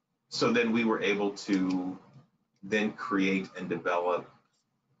 So then we were able to then create and develop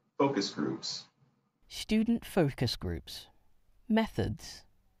focus groups. Student focus groups. Methods.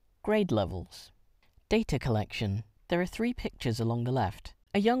 Grade levels. Data collection. There are 3 pictures along the left.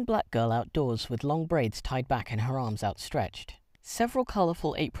 A young black girl outdoors with long braids tied back and her arms outstretched. Several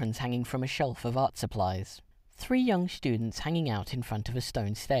colourful aprons hanging from a shelf of art supplies. 3 young students hanging out in front of a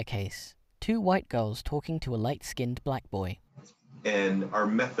stone staircase. 2 white girls talking to a light-skinned black boy. And our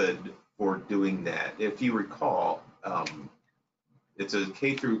method for doing that, if you recall, it's a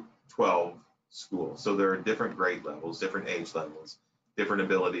K through 12 school. So there are different grade levels, different age levels, different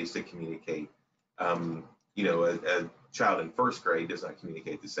abilities to communicate. A child in first grade does not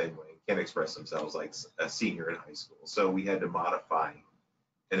communicate the same way, can't express themselves like a senior in high school. So we had to modify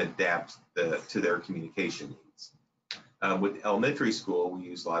and adapt to their communication needs. With elementary school, we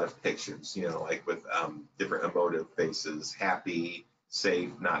use a lot of pictures, like with different emotive faces, happy, safe,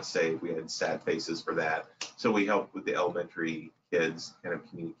 not safe. We had sad faces for that. So we helped with the elementary kids kind of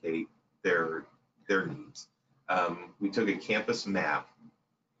communicate their needs. We took a campus map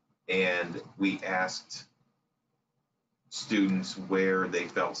and we asked students where they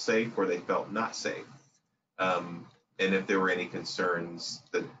felt safe, where they felt not safe. And if there were any concerns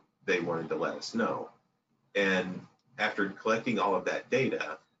that they wanted to let us know. And after collecting all of that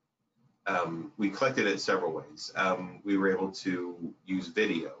data, we collected it several ways. We were able to use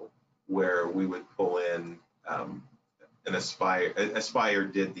video where we would pull in an Aspire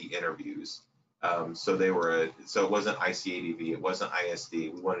did the interviews. So it wasn't ICADV, it wasn't ISD.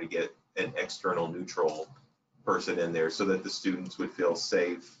 We wanted to get an external neutral person in there so that the students would feel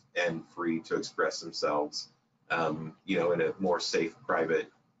safe and free to express themselves, in a more safe,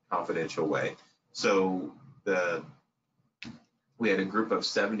 private, confidential way. So we had a group of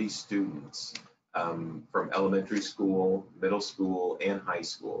 70 students from elementary school, middle school, and high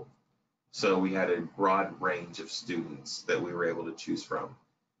school. So we had a broad range of students that we were able to choose from.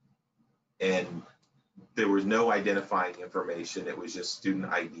 And there was no identifying information. It was just student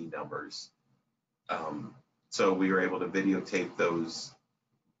ID numbers. So we were able to videotape those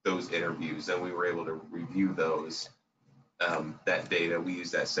interviews, and we were able to review those, that data. We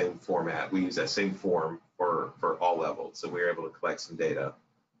use that same format. We use that same form for all levels. So we were able to collect some data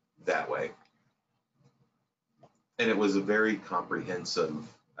that way. And it was a very comprehensive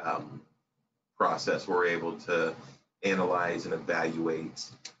process. We're able to analyze and evaluate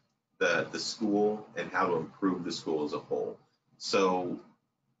the school and how to improve the school as a whole. So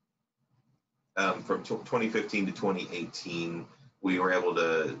from 2015 to 2018, we were able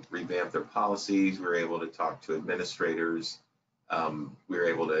to revamp their policies. We were able to talk to administrators. We were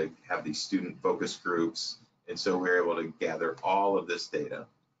able to have these student focus groups. And so we were able to gather all of this data.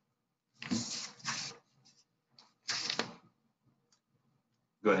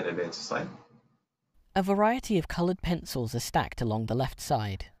 Go ahead and advance the slide. A variety of colored pencils are stacked along the left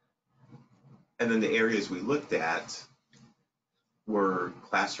side. And then the areas we looked at were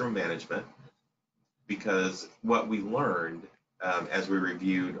classroom management, because what we learned as we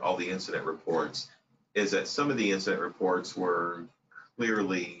reviewed all the incident reports is that some of the incident reports were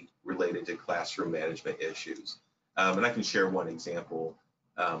clearly related to classroom management issues. And I can share one example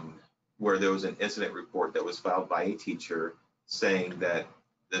where there was an incident report that was filed by a teacher saying that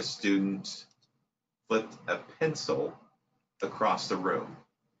the student flipped a pencil across the room.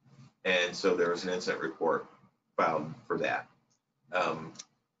 And so there was an incident report filed for that.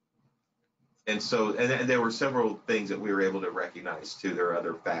 And there were several things that we were able to recognize too. There are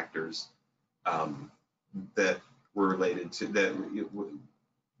other factors that were related to that.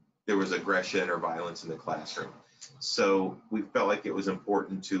 There was aggression or violence in the classroom. So we felt like it was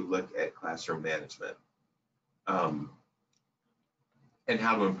important to look at classroom management and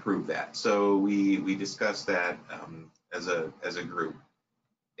how to improve that. So we discussed that as a group.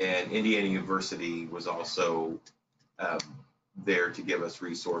 And Indiana University was also there to give us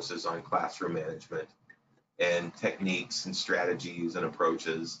resources on classroom management and techniques and strategies and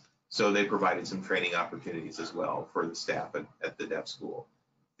approaches. So they provided some training opportunities as well for the staff at the deaf school.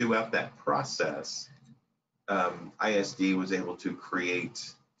 Throughout that process, ISD was able to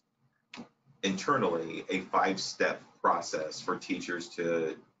create internally a 5-step process for teachers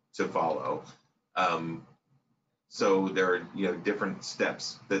to follow. So there are different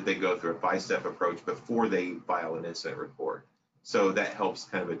steps that they go through, a 5-step approach before they file an incident report. So that helps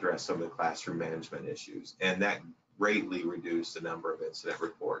kind of address some of the classroom management issues, and that greatly reduced the number of incident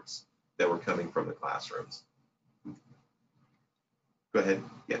reports that were coming from the classrooms. Go ahead.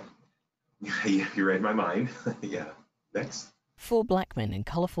 Yeah. You read my mind. Yeah. Next. 4 black men in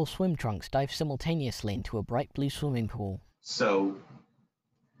colorful swim trunks dive simultaneously into a bright blue swimming pool. So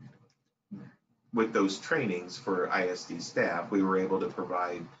with those trainings for ISD staff, we were able to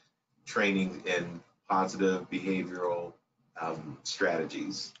provide training in positive behavioral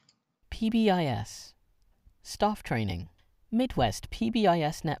strategies. PBIS. Staff Training. Midwest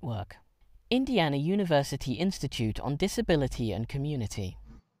PBIS Network. Indiana University Institute on Disability and Community.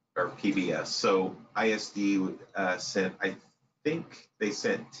 Or PBS. So ISD sent, I think they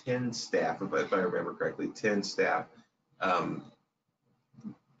sent 10 staff, if I remember correctly, 10 staff to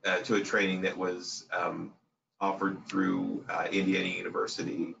a training that was offered through Indiana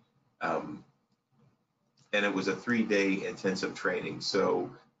University. And it was a 3-day intensive training. So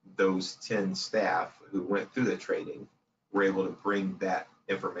those 10 staff who went through the training were able to bring that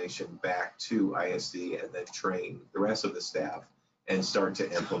information back to ISD and then train the rest of the staff and start to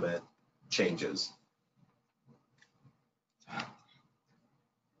implement changes.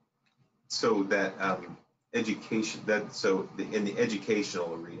 So that education, in the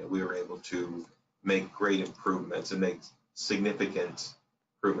educational arena, we were able to make great improvements and make significant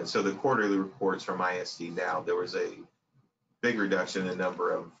improvements. So the quarterly reports from ISD now, there was a big reduction in the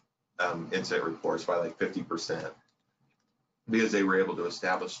number of incident reports by like 50%, because they were able to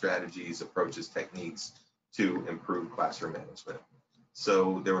establish strategies, approaches, techniques to improve classroom management.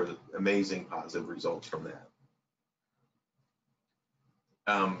 So there were amazing positive results from that.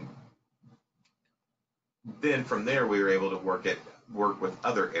 Then from there, we were able to work with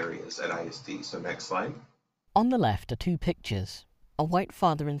other areas at ISD. So next slide. On the left are two pictures, a white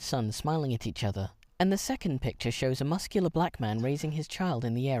father and son smiling at each other, and the second picture shows a muscular black man raising his child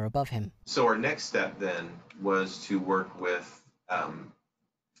in the air above him. So our next step then was to work with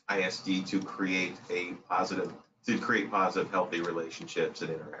ISD to create positive, healthy relationships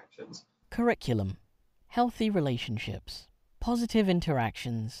and interactions. Curriculum: healthy relationships, positive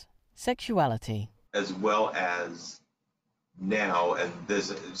interactions, sexuality. As well as now, and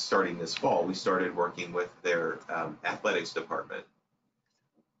this starting this fall, we started working with their athletics department,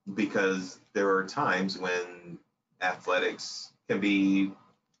 because there are times when athletics can be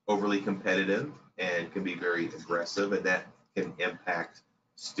overly competitive and can be very aggressive, and that can impact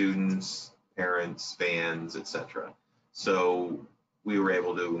students, parents, fans, etc. So we were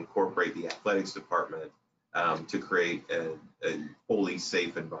able to incorporate the athletics department to create a wholly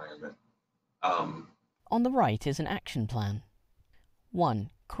safe environment. On the right is an action plan. 1.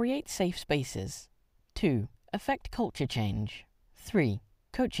 Create safe spaces. 2. Affect culture change. 3.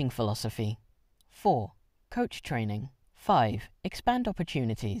 Coaching philosophy. 4. Coach training. 5. Expand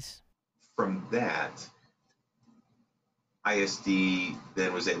opportunities. From that, ISD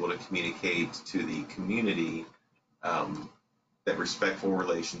then was able to communicate to the community that respectful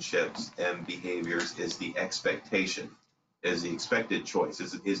relationships and behaviors is the expectation, is the expected choice,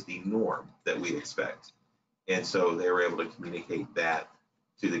 is the norm that we expect. And so they were able to communicate that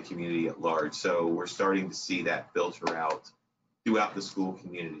to the community at large. So we're starting to see that filter out throughout the school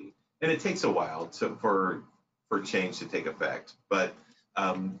community. And it takes a while for change to take effect, but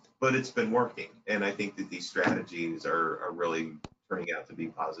it's been working. And I think that these strategies are really turning out to be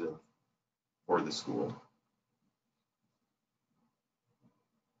positive for the school.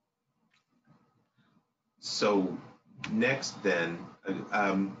 So next then,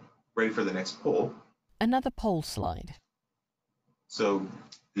 ready for the next poll. Another poll slide. So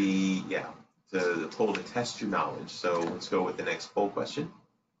the poll to test your knowledge. So let's go with the next poll question.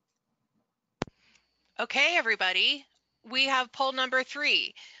 Okay, everybody, we have poll number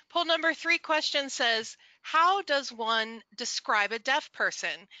 3. Poll number 3 question says, how does one describe a deaf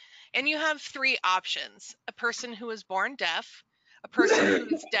person? And you have 3 options: a person who is born deaf, a person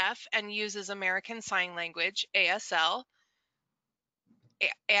who is deaf and uses American Sign Language, ASL,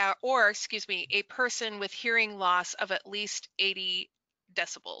 or, excuse me, a person with hearing loss of at least 80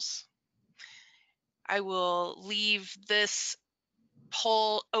 decibels. I will leave this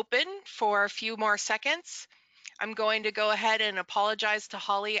poll open for a few more seconds. I'm going to go ahead and apologize to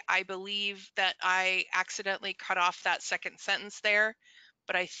Holly. I believe that I accidentally cut off that second sentence there,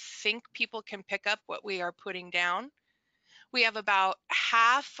 but I think people can pick up what we are putting down. We have about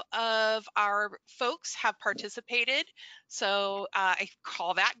half of our folks have participated, so I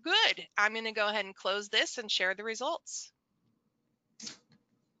call that good. I'm going to go ahead and close this and share the results.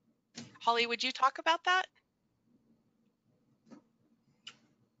 Holly, would you talk about that?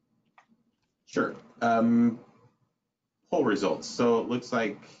 Sure. Poll results. So it looks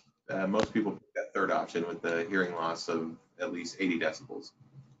like most people picked that third option with the hearing loss of at least 80 decibels.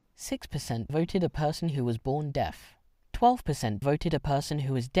 6% voted a person who was born deaf. 12% voted a person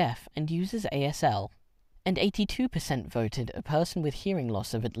who is deaf and uses ASL. And 82% voted a person with hearing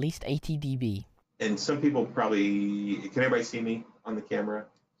loss of at least 80 dB. And some people probably, can everybody see me on the camera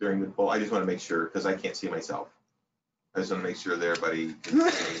during the poll? I just want to make sure, because I can't see myself. I just want to make sure that everybody can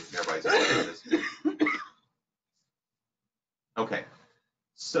see me, everybody's watching this. Okay,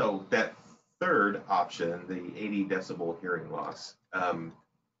 so that third option, the 80 decibel hearing loss,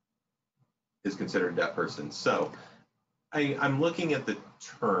 is considered a deaf person. So I'm looking at the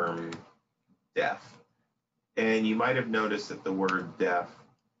term deaf, and you might have noticed that the word deaf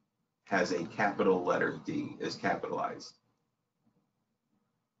has a capital letter D, is capitalized.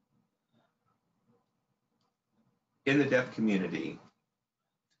 In the deaf community,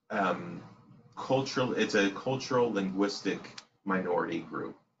 it's a cultural linguistic minority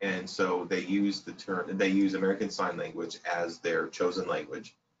group, and so they use American Sign Language as their chosen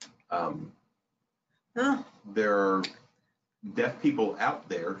language. There are deaf people out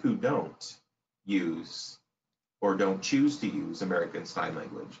there who don't use or don't choose to use American Sign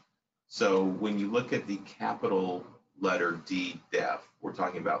Language. So when you look at the capital letter D, deaf, we're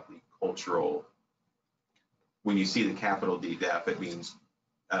talking about the cultural. When you see the capital D, deaf, it means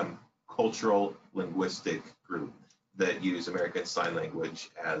cultural linguistic group that use American Sign Language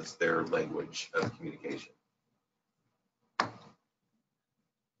as their language of communication.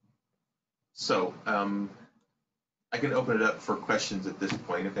 So I can open it up for questions at this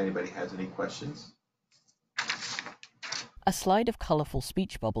point if anybody has any questions. A slide of colourful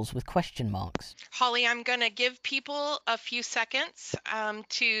speech bubbles with question marks. Holly, I'm going to give people a few seconds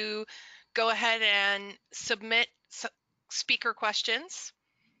to go ahead and submit speaker questions.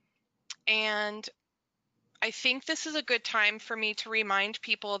 And I think this is a good time for me to remind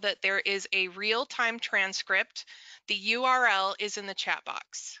people that there is a real-time transcript. The URL is in the chat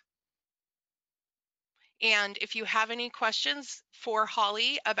box. And if you have any questions for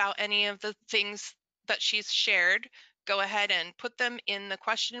Holly about any of the things that she's shared, go ahead and put them in the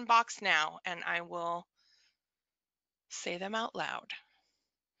question box now, and I will say them out loud.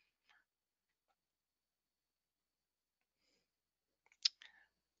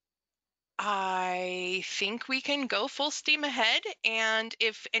 I think we can go full steam ahead, and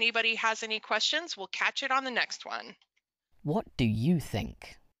if anybody has any questions, we'll catch it on the next one. What do you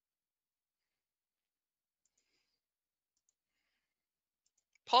think?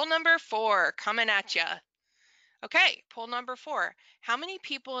 Poll number 4 coming at ya. Okay, poll number 4. How many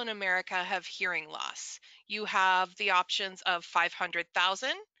people in America have hearing loss? You have the options of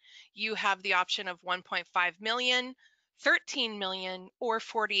 500,000, you have the option of 1.5 million, 13 million, or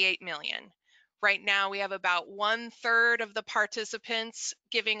 48 million. Right now, we have about 1/3 of the participants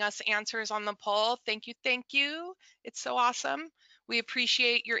giving us answers on the poll. Thank you, thank you. It's so awesome. We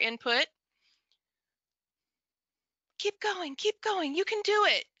appreciate your input. Keep going, you can do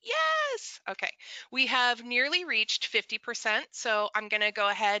it. Yes. Okay, we have nearly reached 50%, so I'm going to go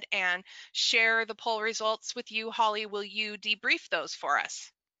ahead and share the poll results with you. Holly, will you debrief those for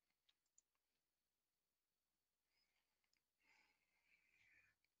us?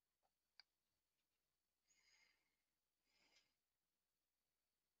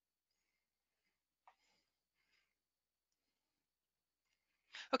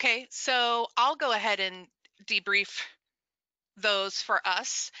 Okay, so I'll go ahead and debrief those for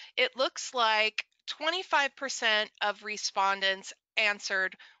us. It looks like 25% of respondents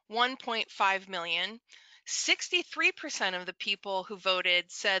answered 1.5 million. 63% of the people who voted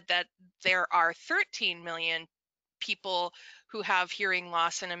said that there are 13 million people who have hearing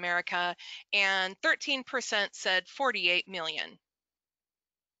loss in America, and 13% said 48 million.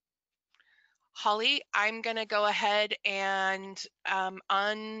 Holly, I'm going to go ahead and I'm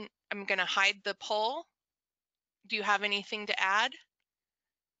going to hide the poll. Do you have anything to add?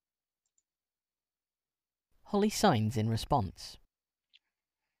 Holly signs in response.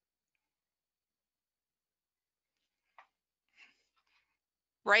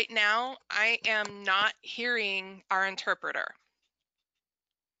 Right now, I am not hearing our interpreter.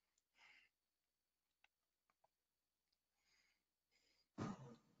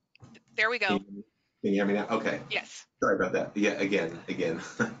 There we go. Can you hear me now? Okay. Yes. Sorry about that. Yeah, again.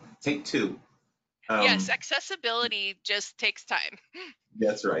 Take 2. Yes, accessibility just takes time.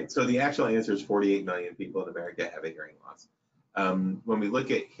 That's right. So the actual answer is 48 million people in America have a hearing loss. When we look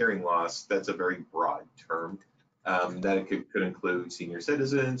at hearing loss, that's a very broad term. That it could include senior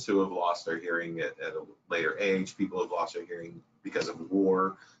citizens who have lost their hearing at a later age, people who have lost their hearing because of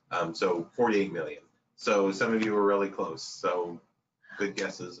war. So 48 million. So some of you were really close. So good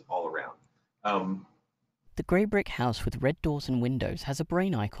guesses all around. The grey brick house with red doors and windows has a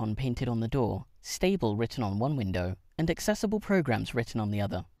brain icon painted on the door, stable written on one window, and accessible programs written on the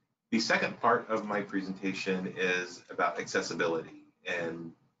other. The second part of my presentation is about accessibility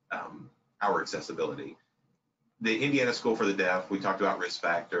and our accessibility. The Indiana School for the Deaf, we talked about risk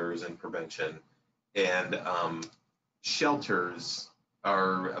factors and prevention, and shelters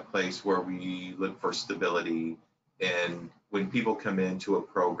are a place where we look for stability. And when people come into a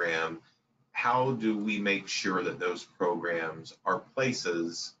program, how do we make sure that those programs are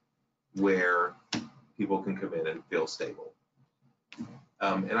places where people can come in and feel stable?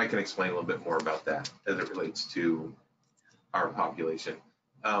 And I can explain a little bit more about that as it relates to our population.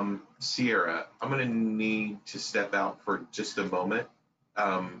 Sierra, I'm going to need to step out for just a moment.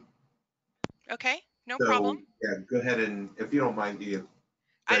 Okay, no problem. Yeah, go ahead, and if you don't mind,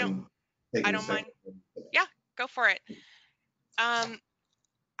 I don't mind. Yeah, go for it.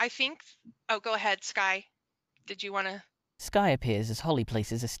 I think, oh, go ahead, Sky. Did you want to? Sky appears as Holly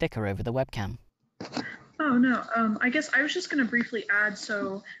places a sticker over the webcam. Oh, no. I guess I was just going to briefly add,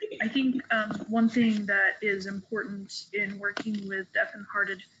 so I think one thing that is important in working with deaf and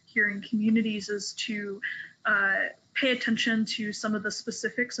hard of hearing communities is to pay attention to some of the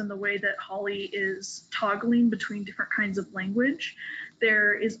specifics and the way that Holly is toggling between different kinds of language.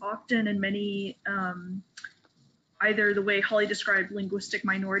 There is often in many either the way Holly described linguistic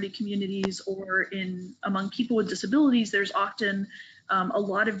minority communities or among people with disabilities, there's often a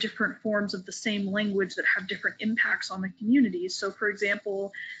lot of different forms of the same language that have different impacts on the communities. So for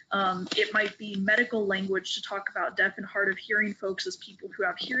example, it might be medical language to talk about deaf and hard of hearing folks as people who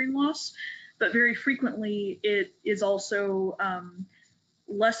have hearing loss, but very frequently it is also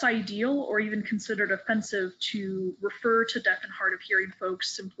less ideal or even considered offensive to refer to deaf and hard of hearing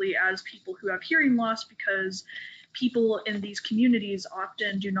folks simply as people who have hearing loss, because people in these communities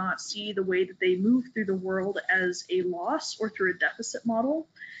often do not see the way that they move through the world as a loss or through a deficit model.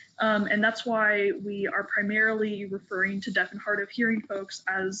 And that's why we are primarily referring to deaf and hard of hearing folks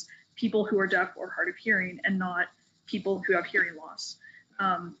as people who are deaf or hard of hearing and not people who have hearing loss.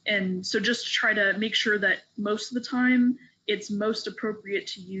 And so just to try to make sure that most of the time it's most appropriate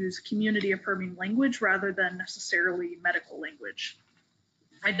to use community affirming language rather than necessarily medical language.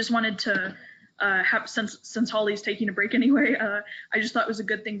 I just wanted to since Holly's taking a break anyway, I just thought it was a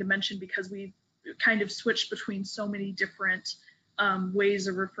good thing to mention because we kind of switched between so many different ways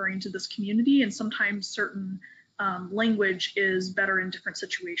of referring to this community, and sometimes certain language is better in different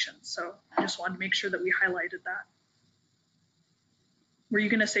situations. So I just wanted to make sure that we highlighted that. Were you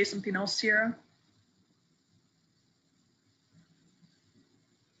going to say something else, Sierra?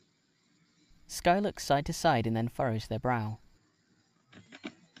 Sky looks side to side and then furrows their brow.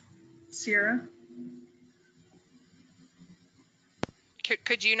 Sierra?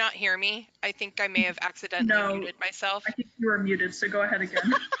 Could you not hear me? I think I may have accidentally muted myself. I think you were muted, so go ahead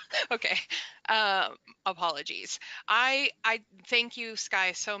again. Okay. Apologies. I thank you,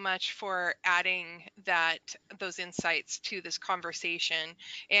 Sky, so much for adding those insights to this conversation.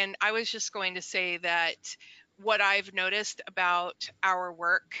 And I was just going to say that what I've noticed about our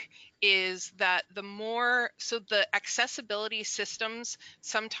work is that the accessibility systems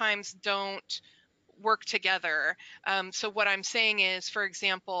sometimes don't work together. So what I'm saying is, for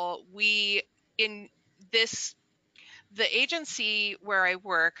example, the agency where I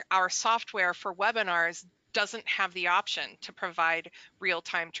work, our software for webinars doesn't have the option to provide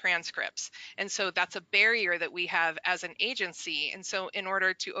real-time transcripts. And so that's a barrier that we have as an agency. And so in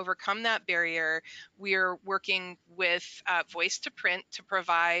order to overcome that barrier, we're working with Voice to Print to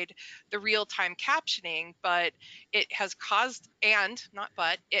provide the real-time captioning, but it has caused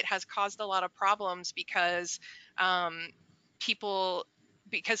a lot of problems because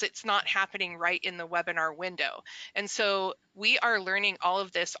because it's not happening right in the webinar window. And so we are learning all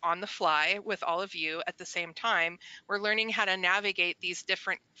of this on the fly with all of you at the same time. We're learning how to navigate these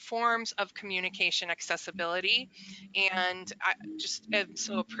different forms of communication accessibility. And I just am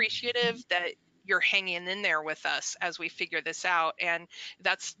so appreciative that you're hanging in there with us as we figure this out. And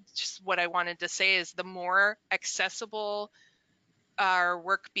that's just what I wanted to say, is the more accessible our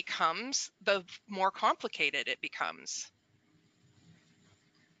work becomes, the more complicated it becomes.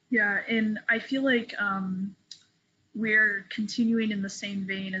 Yeah, and I feel like we're continuing in the same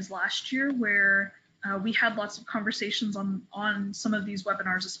vein as last year, where we had lots of conversations on some of these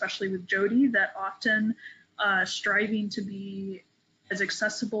webinars, especially with Jody, that often striving to be as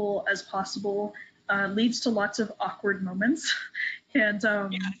accessible as possible leads to lots of awkward moments. And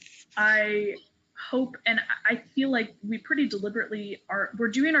I hope, and I feel like we pretty deliberately we're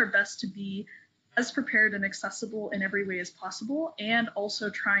doing our best to be as prepared and accessible in every way as possible, and also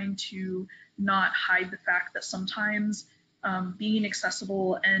trying to not hide the fact that sometimes being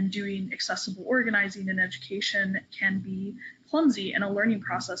accessible and doing accessible organizing and education can be clumsy and a learning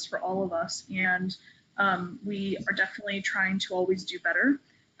process for all of us. And we are definitely trying to always do better.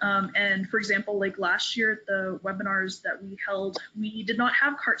 And for example, like last year at the webinars that we held, we did not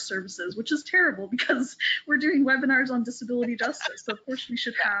have CART services, which is terrible because we're doing webinars on disability justice. So of course we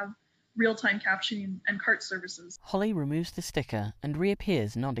should have real-time captioning and CART services. Holly removes the sticker and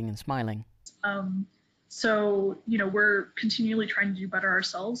reappears, nodding and smiling. So, we're continually trying to do better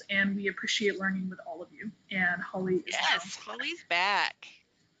ourselves, and we appreciate learning with all of you. And Holly is Holly's back.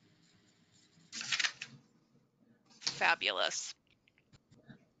 Fabulous.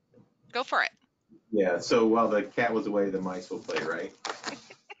 Go for it. Yeah, so while the cat was away, the mice will play, right?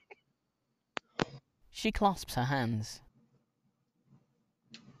 She clasps her hands.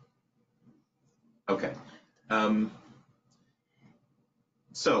 Okay.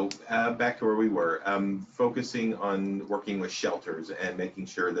 So back to where we were, focusing on working with shelters and making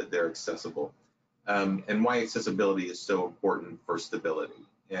sure that they're accessible, and why accessibility is so important for stability.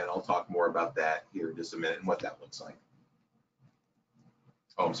 And I'll talk more about that here in just a minute and what that looks like.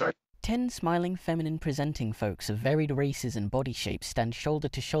 Oh, I'm sorry. 10 smiling, feminine presenting folks of varied races and body shapes stand shoulder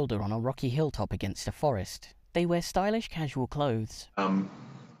to shoulder on a rocky hilltop against a forest. They wear stylish casual clothes.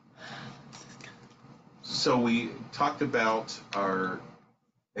 So we talked about our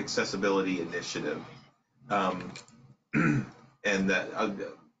accessibility initiative, um, and that and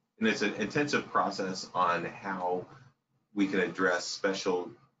it's an intensive process on how we can address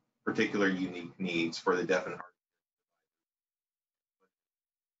special, particular, unique needs for the deaf and hard.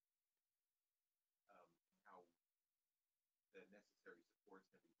 How the necessary supports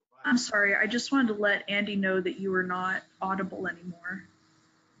can be provided. I'm sorry, I just wanted to let Andy know that you were not audible anymore.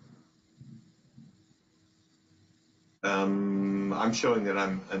 I'm showing that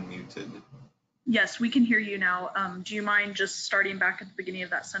I'm unmuted. Yes, we can hear you now. Do you mind just starting back at the beginning of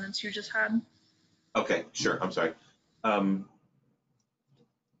that sentence you just had? Okay, sure. I'm sorry.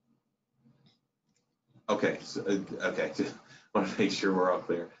 Okay, so, okay. I want to make sure we're all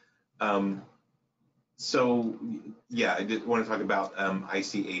clear. So yeah, I did want to talk about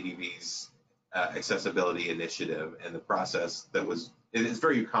ICADV's accessibility initiative and the process that was. It is a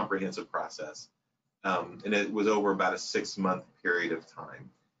very comprehensive process, and it was over about a 6-month period of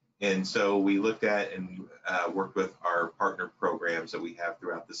time. And so we looked at and worked with our partner programs that we have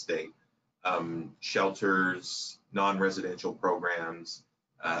throughout the state, shelters, non-residential programs,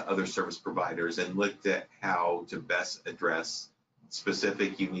 other service providers, and looked at how to best address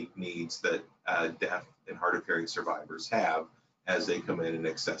specific unique needs that deaf and hard of hearing survivors have as they come in and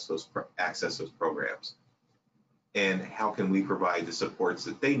access those programs. And how can we provide the supports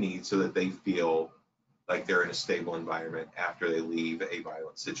that they need so that they feel like they're in a stable environment after they leave a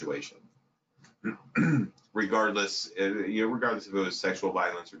violent situation. regardless if it was sexual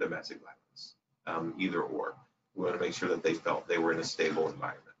violence or domestic violence, either or. We want to make sure that they felt they were in a stable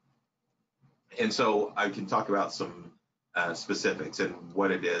environment. And so I can talk about some specifics and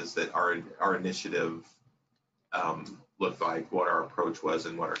what it is that our initiative looked like, what our approach was,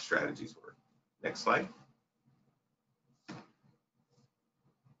 and what our strategies were. Next slide.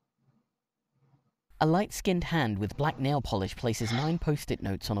 A light-skinned hand with black nail polish places 9 post-it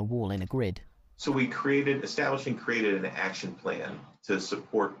notes on a wall in a grid. So we established and created an action plan to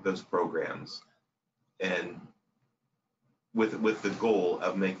support those programs, and with the goal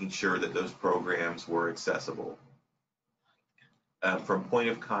of making sure that those programs were accessible from point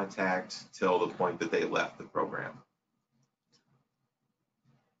of contact till the point that they left the program.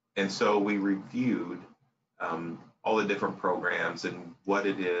 And so we reviewed all the different programs and what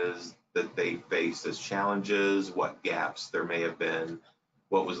it is that they faced as challenges, what gaps there may have been,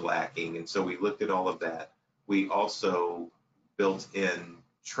 what was lacking. And so we looked at all of that. We also built in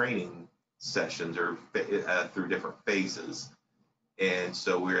training sessions or through different phases. And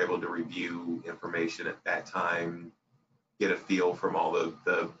so we were able to review information at that time, get a feel from all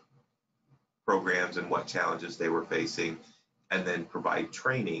the programs and what challenges they were facing, and then provide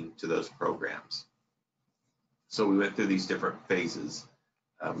training to those programs. So we went through these different phases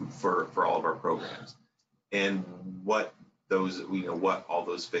for all of our programs, and what all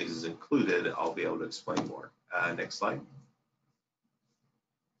those phases included, I'll be able to explain more. Next slide.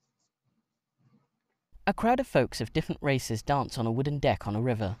 A crowd of folks of different races dance on a wooden deck on a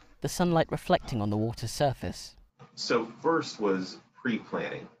river, the sunlight reflecting on the water's surface. So first was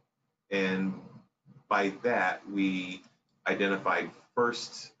pre-planning, and by that we identified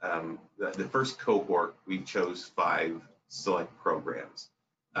the first cohort. We chose 5 select programs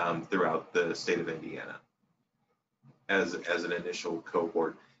throughout the state of Indiana as an initial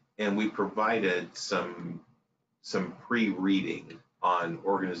cohort, and we provided some pre-reading on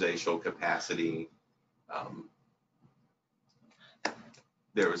organizational capacity.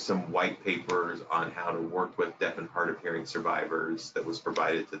 There was some white papers on how to work with deaf and hard of hearing survivors that was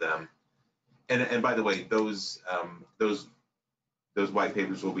provided to them. And by the way, those white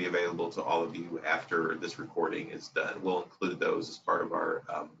papers will be available to all of you after this recording is done. We'll include those as part of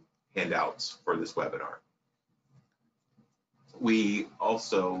our handouts for this webinar. We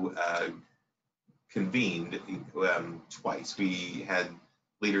also convened twice. We had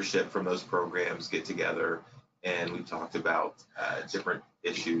leadership from those programs get together, and we talked about different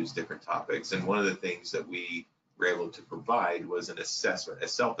issues, different topics. And one of the things that we were able to provide was an assessment, a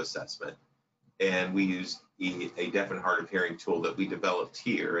self-assessment. And we used a deaf and hard of hearing tool that we developed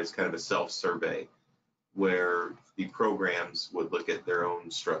here as kind of a self-survey, where the programs would look at their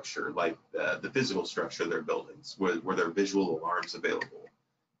own structure, like the physical structure of their buildings. Were there visual alarms available?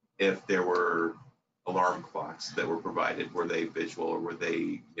 If there were alarm clocks that were provided, were they visual, or were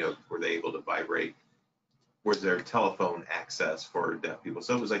they able to vibrate? Was there telephone access for deaf people?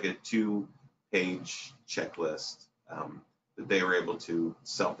 So it was like a 2-page checklist that they were able to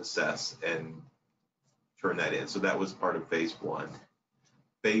self-assess and turn that in. So that was part of phase 1.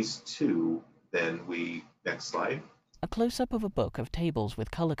 Phase 2, then next slide. A close-up of a book of tables with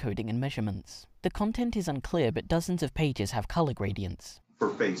color coding and measurements. The content is unclear, but dozens of pages have color gradients.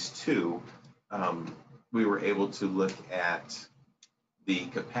 For phase 2, we were able to look at the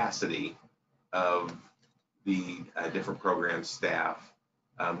capacity of the different program staff.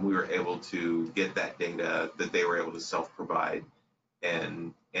 We were able to get that data that they were able to self-provide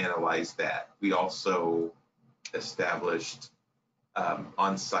and analyze that. We also established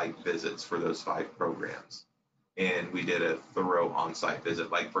on-site visits for those 5 programs. And we did a thorough on-site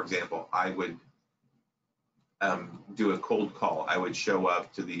visit. Like, for example, I would do a cold call. I would show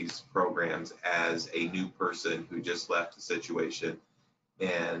up to these programs as a new person who just left the situation,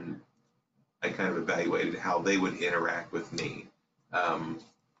 and I kind of evaluated how they would interact with me.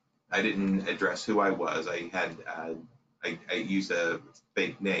 I didn't address who I was. I used a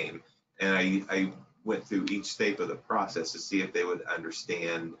fake name, and I went through each step of the process to see if they would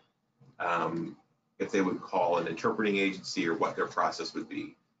understand, if they would call an interpreting agency or what their process would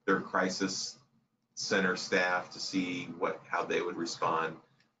be. Their crisis center staff to see how they would respond.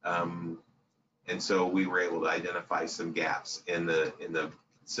 And so we were able to identify some gaps in the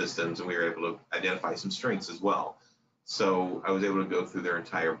systems, and we were able to identify some strengths as well. So I was able to go through their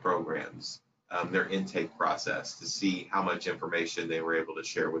entire programs, their intake process, to see how much information they were able to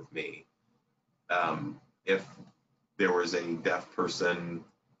share with me. If there was a deaf person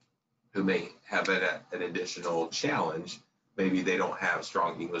who may have an additional challenge, maybe they don't have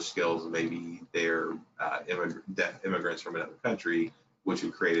strong English skills, maybe they're deaf immigrants from another country, which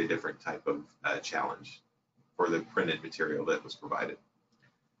would create a different type of challenge for the printed material that was provided.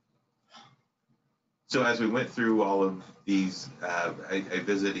 So as we went through all of these, I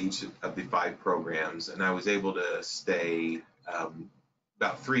visited each of the 5 programs, and I was able to stay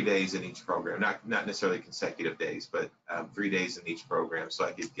about 3 days in each program, not necessarily consecutive days, but 3 days in each program, so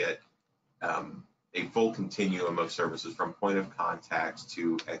I could get a full continuum of services from point of contact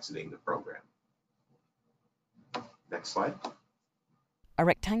to exiting the program. Next slide. A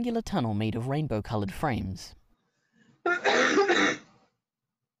rectangular tunnel made of rainbow-colored frames.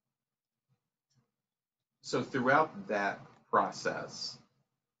 So throughout that process,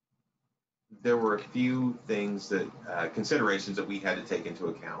 there were a few things that, considerations that we had to take into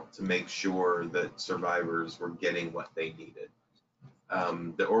account to make sure that survivors were getting what they needed.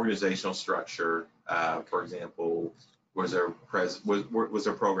 The organizational structure, for example, was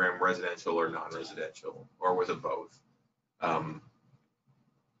a program residential or non-residential, or was it both?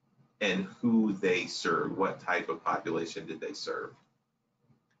 And who they served, what type of population did they serve?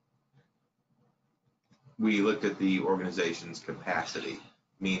 We looked at the organization's capacity,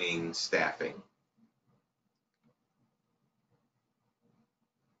 meaning staffing.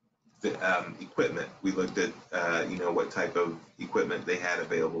 The equipment, we looked at what type of equipment they had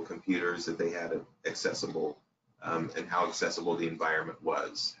available, computers that they had accessible, and how accessible the environment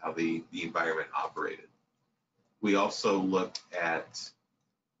was, how the environment operated. We also looked at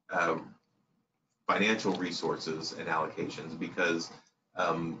financial resources and allocations, because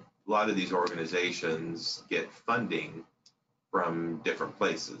a lot of these organizations get funding from different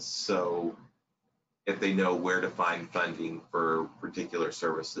places. So if they know where to find funding for particular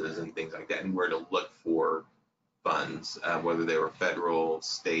services and things like that, and where to look for funds, whether they were federal,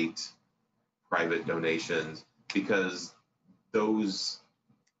 state, private donations, because those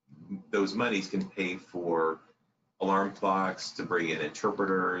monies can pay for alarm clocks, to bring in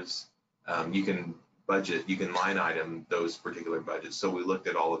interpreters. You can budget, you can line item those particular budgets. So we looked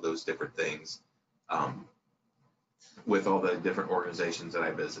at all of those different things with all the different organizations that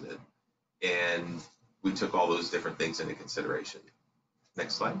I visited. And we took all those different things into consideration.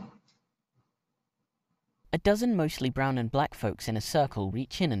 Next slide. A dozen mostly brown and black folks in a circle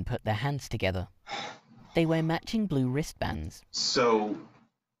reach in and put their hands together. They wear matching blue wristbands. So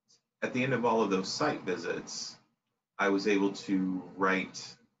at the end of all of those site visits, I was able to write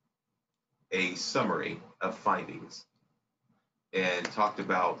a summary of findings and talked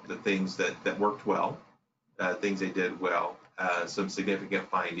about the things that worked well, things they did well, some significant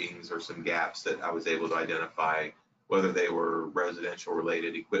findings or some gaps that I was able to identify, whether they were residential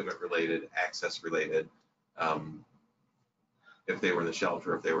related, equipment related, access related, if they were in the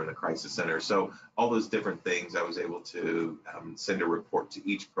shelter, if they were in the crisis center. So all those different things, I was able to send a report to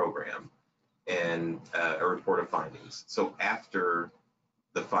each program and a report of findings. So after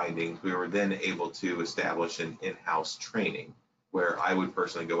the findings, we were then able to establish an in-house training where I would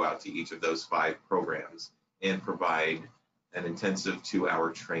personally go out to each of those 5 programs and provide an intensive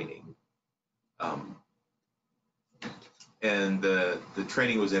 2-hour training. And the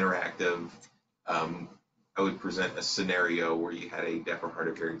training was interactive. I would present a scenario where you had a deaf or hard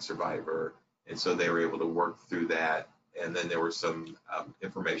of hearing survivor, And so they were able to work through that. And then there were some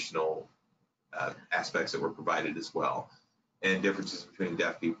informational aspects that were provided as well, and differences between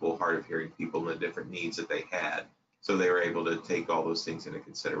deaf people, hard of hearing people, and the different needs that they had. So they were able to take all those things into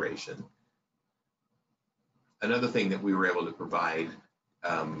consideration. Another thing that we were able to provide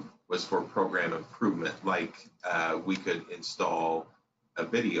was for program improvement, like we could install a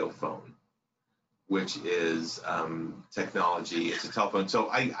video phone, which is technology. It's a telephone. So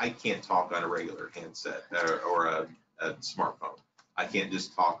I can't talk on a regular handset or a smartphone. I can't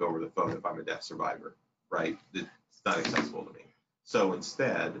just talk over the phone if I'm a deaf survivor, right? It's not accessible to me. So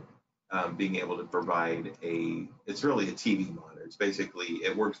instead, being able to provide it's really a TV monitor. It's basically,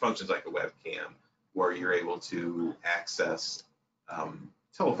 it functions like a webcam, where you're able to access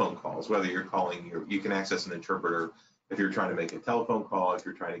telephone calls, whether you're calling, you can access an interpreter if you're trying to make a telephone call, if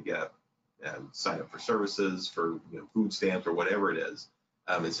you're trying to get sign up for services, for food stamps or whatever it is.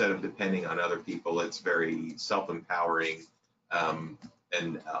 Instead of depending on other people, it's very self-empowering, and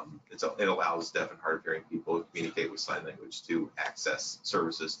it allows deaf and hard of hearing people to communicate with sign language to access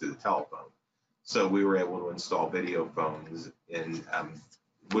services through the telephone. So we were able to install video phones,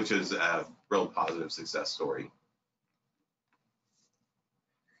 which is a real positive success story.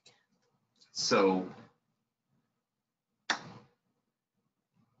 So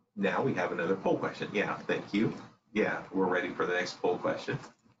now we have another poll question. Yeah, thank you. Yeah, we're ready for the next poll question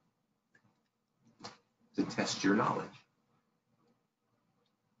to test your knowledge.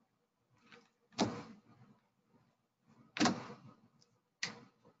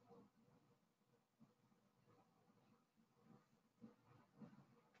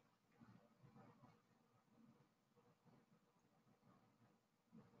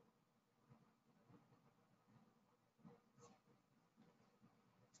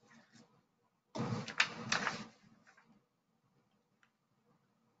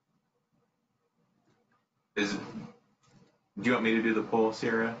 Do you want me to do the poll,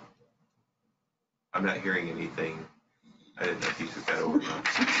 Sarah? I'm not hearing anything. I didn't know if you took that over.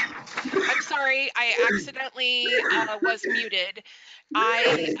 I'm sorry, I accidentally was muted.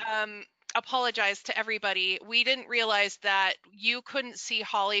 I apologize to everybody. We didn't realize that you couldn't see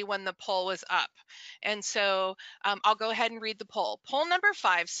Holly when the poll was up. And so I'll go ahead and read the poll. Poll number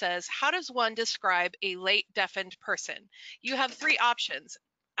 5 says, how does one describe a late deafened person? You have 3 options.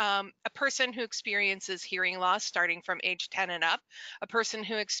 A person who experiences hearing loss starting from age 10 and up, a person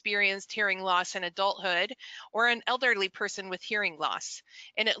who experienced hearing loss in adulthood, or an elderly person with hearing loss.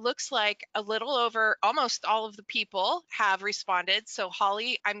 And it looks like a little over almost all of the people have responded. So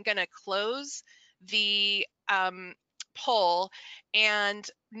Holly, I'm going to close the poll, and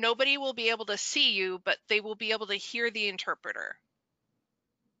nobody will be able to see you, but they will be able to hear the interpreter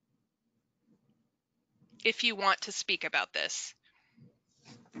if you want to speak about this.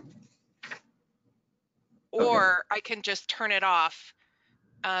 Or I can just turn it off.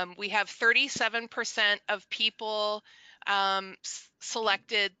 We have 37% of people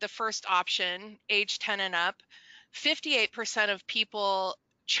selected the first option, age 10 and up. 58% of people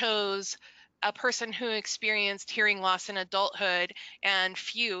chose a person who experienced hearing loss in adulthood, and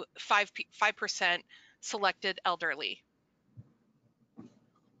 5% selected elderly.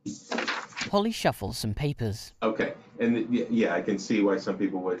 Holly shuffles some papers. Okay, and yeah, I can see why some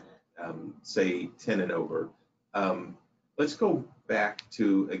people would say 10 and over. Let's go back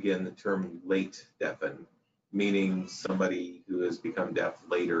to, again, the term late deafened, meaning somebody who has become deaf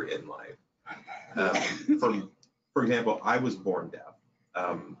later in life. For example, I was born deaf.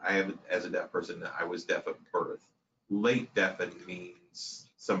 As a deaf person, I was deaf at birth. Late deafened means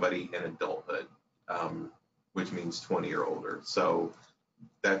somebody in adulthood, which means 20 or older. So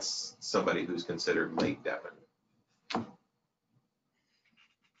that's somebody who's considered late deafened.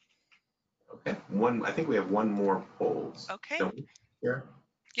 Okay, I think we have one more poll. Okay. Here.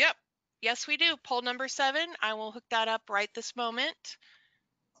 Yep. Yes, we do. Poll number 7. I will hook that up right this moment.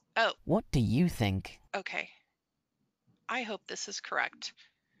 Oh. What do you think? Okay. I hope this is correct.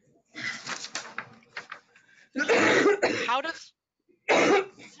 How does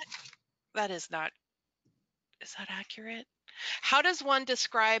that is that accurate? How does one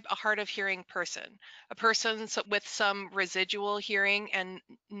describe a hard of hearing person? A person with some residual hearing and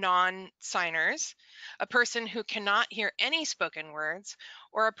non-signers, a person who cannot hear any spoken words,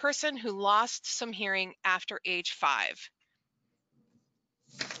 or a person who lost some hearing after age 5?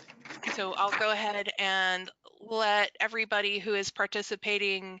 So I'll go ahead and let everybody who is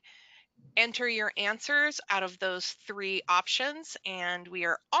participating enter your answers out of those 3 options, and we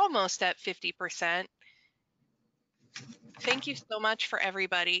are almost at 50%. Thank you so much for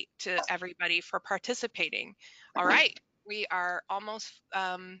everybody for participating. All right, we are almost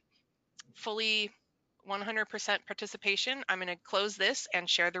fully 100% participation, I'm going to close this and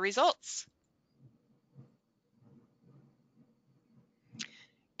share the results.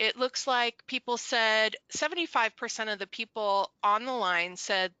 It looks like people said 75% of the people on the line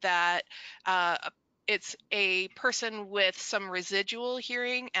said that it's a person with some residual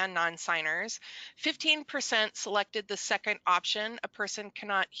hearing and non-signers. 15% selected the second option, a person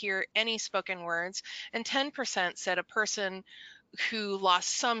cannot hear any spoken words, and 10% said a person who lost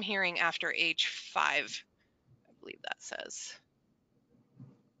some hearing after age 5, I believe that says.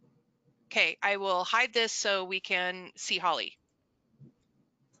 Okay, I will hide this so we can see Holly.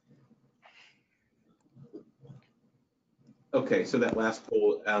 Okay, so that last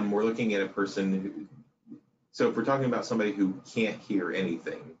poll, we're looking at a person who, so if we're talking about somebody who can't hear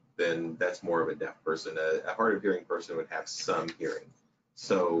anything, then that's more of a deaf person. A hard of hearing person would have some hearing.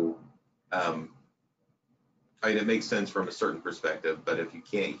 So I mean, it makes sense from a certain perspective, but if you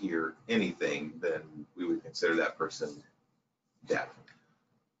can't hear anything, then we would consider that person deaf.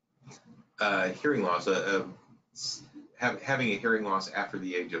 Hearing loss, having a hearing loss after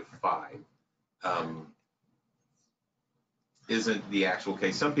the age of 5 isn't the actual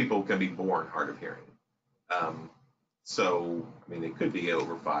case. Some people can be born hard of hearing. So, I mean, it could be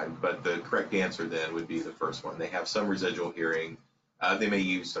over 5, but the correct answer then would be the first one. They have some residual hearing. They may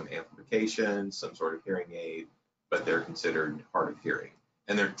use some amplification, some sort of hearing aid, but they're considered hard of hearing.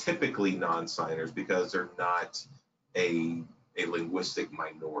 And they're typically non-signers because they're not a linguistic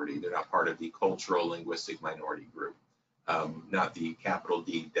minority. They're not part of the cultural linguistic minority group, not the capital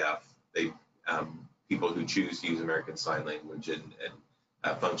D deaf. They people who choose to use American Sign Language and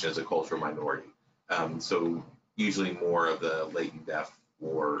function as a cultural minority. So usually more of the latent deaf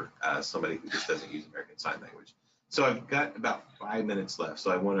or somebody who just doesn't use American Sign Language. So I've got about 5 minutes left,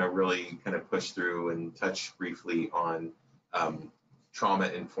 so I want to really kind of push through and touch briefly on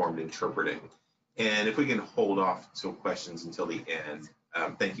trauma-informed interpreting. And if we can hold off to questions until the end.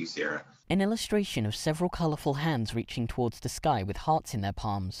 Thank you, Sierra. An illustration of several colourful hands reaching towards the sky with hearts in their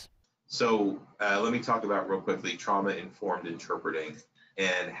palms. So let me talk about real quickly trauma-informed interpreting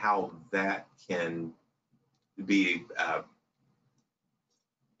and how that can be a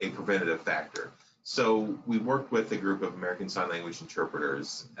preventative factor. So we worked with a group of American Sign Language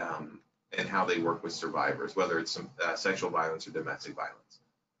interpreters and how they work with survivors, whether it's some sexual violence or domestic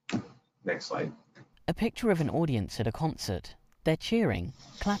violence. Next slide. A picture of an audience at a concert. They're cheering,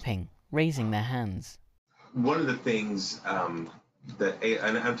 clapping, raising their hands. One of the things and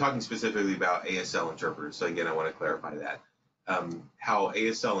I'm talking specifically about ASL interpreters, so again, I want to clarify that. How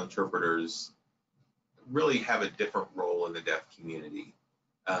ASL interpreters really have a different role in the deaf community.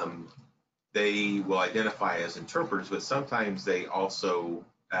 They will identify as interpreters, but sometimes they also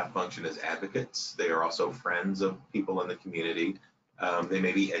function as advocates. They are also friends of people in the community. They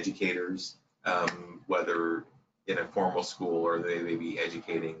may be educators, whether in a formal school or they may be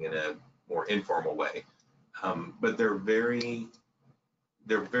educating in a more informal way. But they're very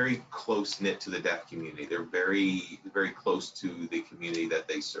close knit to the deaf community. They're very, very close to the community that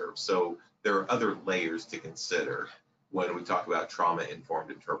they serve. So there are other layers to consider when we talk about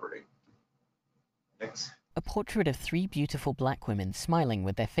trauma-informed interpreting. Next. A portrait of 3 beautiful black women smiling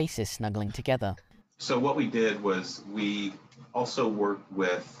with their faces snuggling together. So what we did was we also worked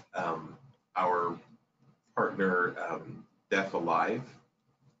with our partner, Deaf Alive,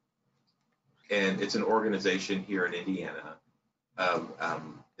 and it's an organization here in Indiana.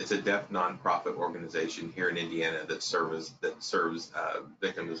 It's a deaf nonprofit organization here in Indiana that serves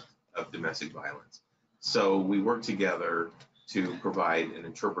victims of domestic violence. So we work together to provide an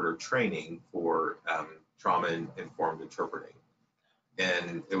interpreter training for trauma-informed interpreting.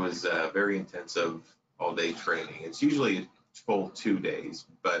 And it was a very intensive all-day training. It's usually a full 2 days,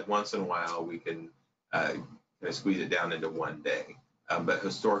 but once in a while we can kind of squeeze it down into 1 day. But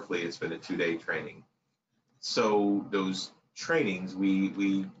historically, it's been a 2-day training. So those trainings,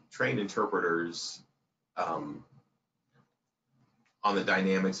 we train interpreters on the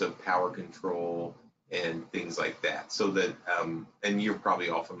dynamics of power control and things like that. So that, and you're probably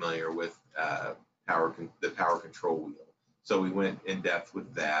all familiar with the power control wheel. So we went in depth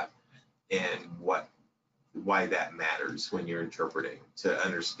with that and why that matters when you're interpreting, to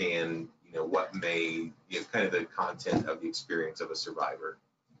understand, what may, kind of the content of the experience of a survivor,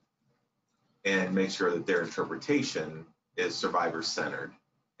 and make sure that their interpretation is survivor-centered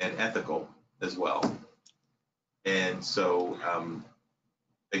and ethical as well. And so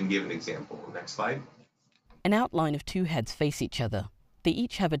I can give an example. Next slide. An outline of 2 heads face each other. They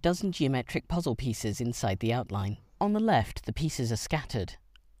each have a dozen geometric puzzle pieces inside the outline. On the left, the pieces are scattered.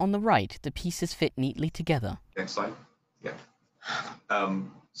 On the right, the pieces fit neatly together. Next slide. Yeah.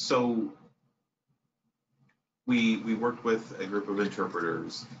 So we worked with a group of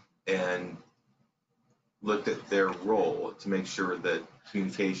interpreters and looked at their role to make sure that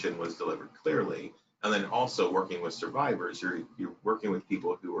communication was delivered clearly. And then also working with survivors, you're working with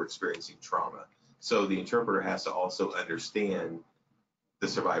people who are experiencing trauma. So the interpreter has to also understand the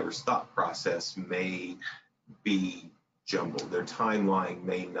survivor's thought process may be jumbled. Their timeline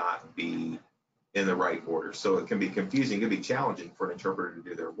may not be in the right order. So it can be confusing, it can be challenging for an interpreter to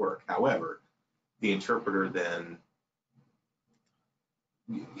do their work. However, the interpreter then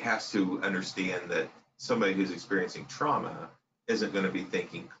has to understand that somebody who's experiencing trauma isn't going to be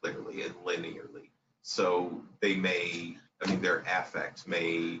thinking clearly and linearly. So they may, their affect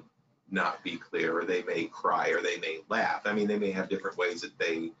may not be clear, or they may cry, or they may laugh. They may have different ways that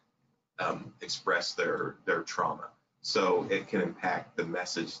they express their trauma. So it can impact the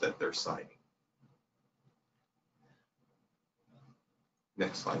message that they're signing.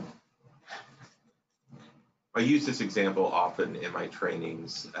 Next slide. I use this example often in my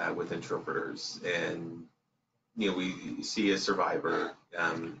trainings with interpreters, and we see a survivor.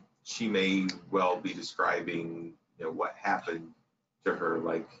 She may well be describing what happened to her,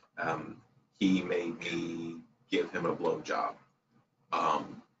 like he made me give him a blowjob.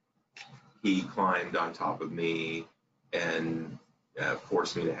 He climbed on top of me and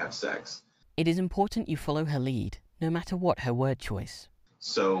forced me to have sex. It is important you follow her lead, no matter what her word choice.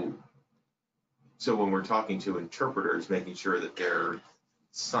 So when we're talking to interpreters, making sure that they're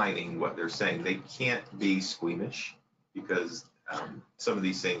signing what they're saying, they can't be squeamish, because some of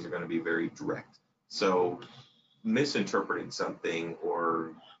these things are going to be very direct. So misinterpreting something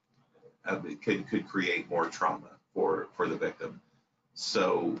or could create more trauma for the victim.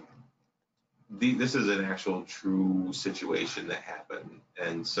 So this is an actual true situation that happened.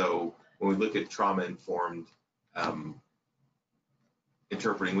 And so when we look at trauma-informed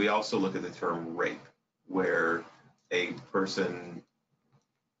interpreting, we also look at the term rape, where a person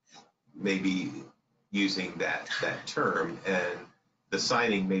may be using that term, and the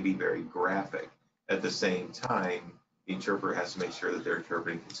signing may be very graphic. At the same time, the interpreter has to make sure that they're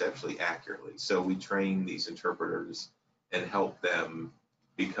interpreting conceptually accurately. So we train these interpreters and help them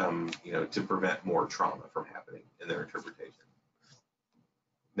become, to prevent more trauma from happening in their interpretation.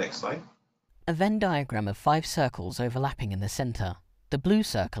 Next slide. A Venn diagram of 5 circles overlapping in the center. The blue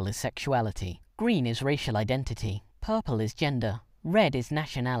circle is sexuality, green is racial identity, purple is gender, red is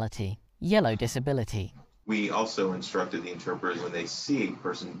nationality, yellow disability. We also instructed the interpreters, when they see a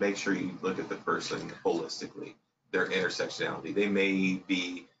person, make sure you look at the person holistically, their intersectionality. They may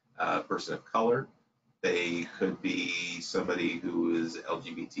be a person of color. They could be somebody who is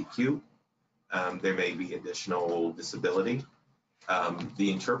LGBTQ. There may be additional disability.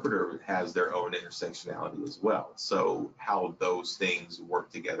 The interpreter has their own intersectionality as well. So how those things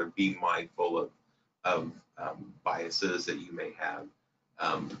work together, be mindful of biases that you may have.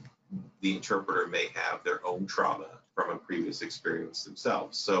 The interpreter may have their own trauma from a previous experience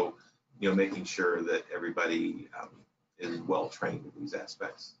themselves. So, making sure that everybody is well trained in these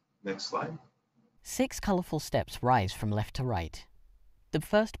aspects. Next slide. 6 colorful steps rise from left to right. The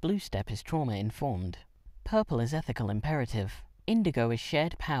first blue step is trauma-informed. Purple is ethical imperative. Indigo is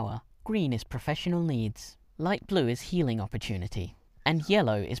shared power. Green is professional needs. Light blue is healing opportunity. And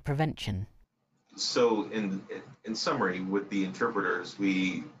yellow is prevention. So in summary, with the interpreters,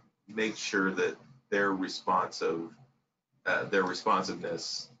 we make sure that their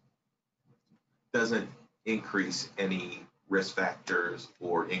responsiveness doesn't increase any risk factors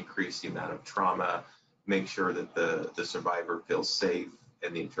or increase the amount of trauma. Make sure that the survivor feels safe,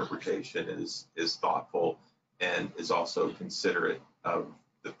 and the interpretation is thoughtful and is also considerate of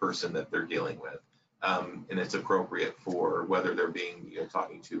the person that they're dealing with. And it's appropriate for whether they're being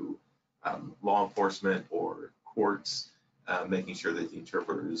talking to law enforcement or courts, making sure that the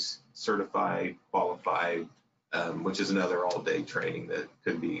interpreter is certified, qualified, which is another all-day training that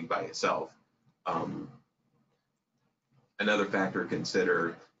could be by itself. Another factor to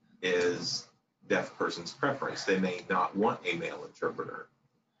consider is deaf person's preference. They may not want a male interpreter,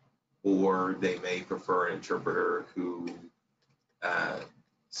 or they may prefer an interpreter who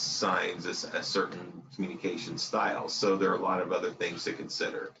signs a certain communication style. So there are a lot of other things to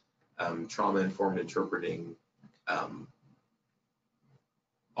consider. Trauma-informed interpreting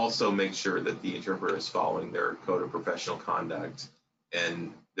also make sure that the interpreter is following their code of professional conduct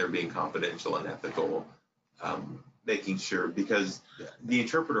and they're being confidential and ethical, making sure, because the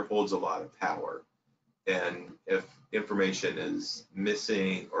interpreter holds a lot of power, and if information is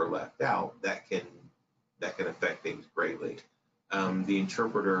missing or left out, that can affect things greatly. The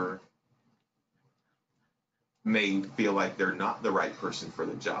interpreter may feel like they're not the right person for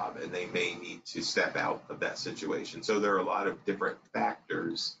the job and they may need to step out of that situation. So there are a lot of different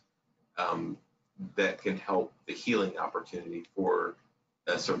factors that can help the healing opportunity for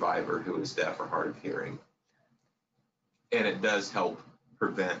a survivor who is deaf or hard of hearing. And it does help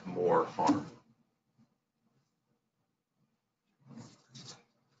prevent more harm.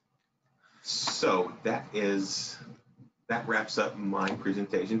 So that wraps up my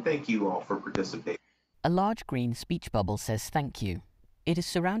presentation. Thank you all for participating. A large green speech bubble says thank you. It is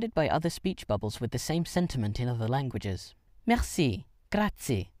surrounded by other speech bubbles with the same sentiment in other languages. Merci,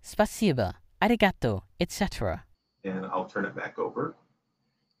 grazie, spasiba, arigato, etc. And I'll turn it back over.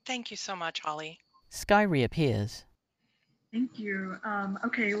 Thank you so much, Holly. Sky reappears. Thank you.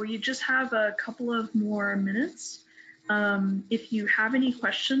 Okay, well, you just have a couple of more minutes. If you have any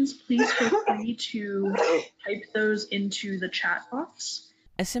questions, please feel free to type those into the chat box.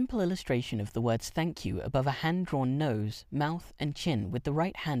 A simple illustration of the words thank you above a hand-drawn nose, mouth, and chin with the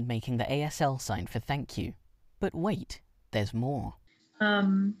right hand making the ASL sign for thank you. But wait, there's more.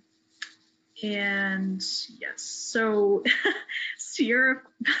 And yes, so Sierra,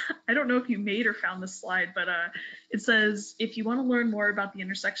 I don't know if you made or found this slide, but it says, if you want to learn more about the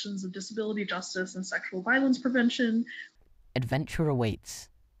intersections of disability justice and sexual violence prevention, adventure awaits.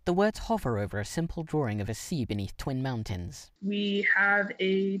 The words hover over a simple drawing of a sea beneath Twin Mountains. We have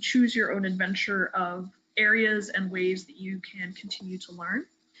a choose your own adventure of areas and ways that you can continue to learn.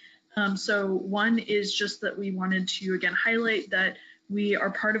 So one is just that we wanted to again highlight that we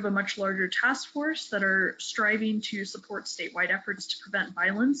are part of a much larger task force that are striving to support statewide efforts to prevent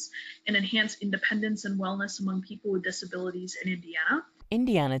violence and enhance independence and wellness among people with disabilities in Indiana.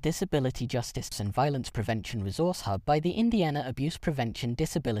 Indiana Disability Justice and Violence Prevention Resource Hub by the Indiana Abuse Prevention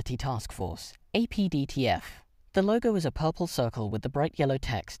Disability Task Force, APDTF. The logo is a purple circle with the bright yellow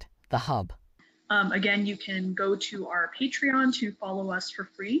text, the hub. Again, you can go to our Patreon to follow us for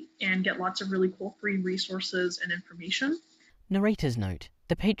free and get lots of really cool free resources and information. Narrator's note,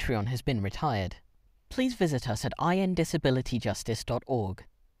 the Patreon has been retired. Please visit us at indisabilityjustice.org.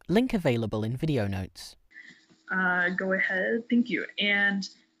 Link available in video notes. Go ahead, thank you. And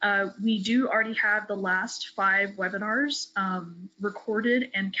we do already have the last 5 webinars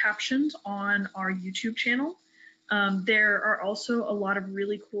recorded and captioned on our YouTube channel. There are also a lot of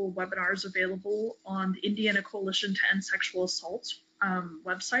really cool webinars available on the Indiana Coalition to End Sexual Assault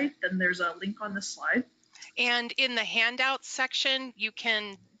website. Then there's a link on this slide. And in the handouts section, you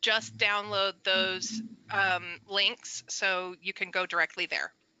can just download those links so you can go directly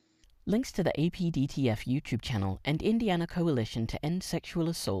there. Links to the APDTF YouTube channel and Indiana Coalition to End Sexual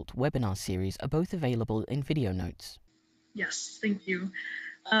Assault webinar series are both available in video notes. Yes, thank you.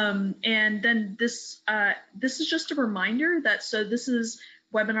 And then this is just a reminder that, so this is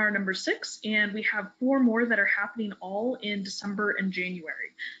webinar number 6, and we have 4 more that are happening all in December and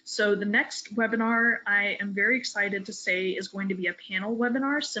January. So the next webinar, I am very excited to say, is going to be a panel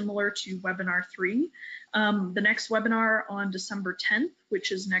webinar similar to webinar 3. The next webinar on December 10th,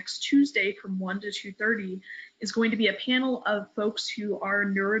 which is next Tuesday from 1 to 2:30, is going to be a panel of folks who are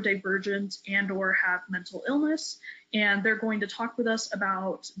neurodivergent and or have mental illness, and they're going to talk with us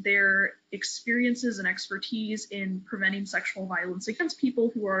about their experiences and expertise in preventing sexual violence against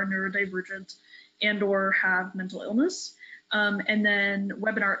people who are neurodivergent and or have mental illness. And then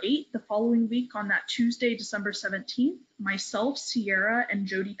webinar 8, the following week on that Tuesday, December 17th, myself, Sierra, and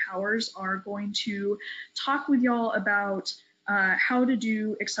Jody Powers are going to talk with y'all about how to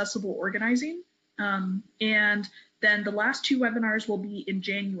do accessible organizing. And then the last 2 webinars will be in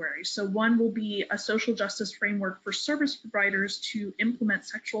January. So one will be a social justice framework for service providers to implement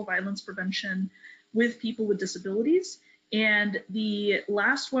sexual violence prevention with people with disabilities. And the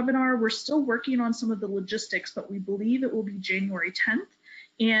last webinar, we're still working on some of the logistics, but we believe it will be January 10th.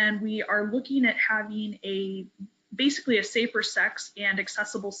 And we are looking at having basically a safer sex and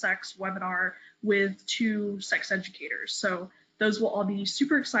accessible sex webinar with 2 sex educators. So those will all be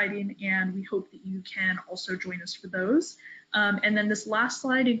super exciting, and we hope that you can also join us for those. And then this last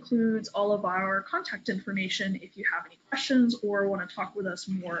slide includes all of our contact information if you have any questions or want to talk with us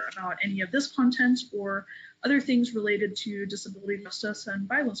more about any of this content or other things related to disability justice and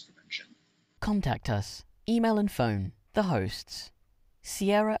violence prevention. Contact us. Email and phone. The hosts.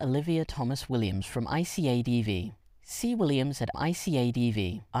 Sierra Olivia Thomas Williams from ICADV.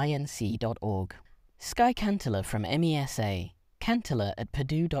 cwilliams@icadvinc.org. Sky Cantler from MESA.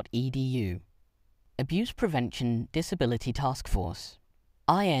 Cantler@purdue.edu. Abuse Prevention Disability Task Force.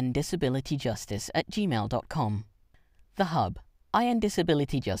 indisabilityjustice@gmail.com. The Hub.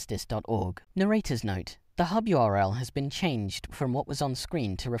 indisabilityjustice.org. Narrator's note. The Hub URL has been changed from what was on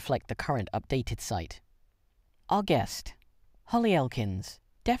screen to reflect the current updated site. Our guest, Holly Elkins,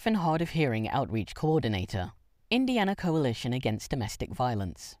 Deaf and Hard of Hearing Outreach Coordinator, Indiana Coalition Against Domestic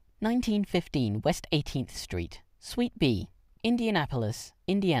Violence, 1915 West 18th Street, Suite B, Indianapolis,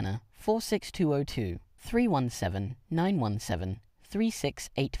 Indiana 46202,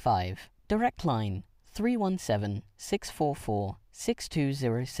 317-917-3685. Direct line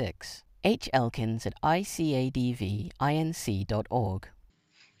 317-644-6206. helkins@icadvinc.org.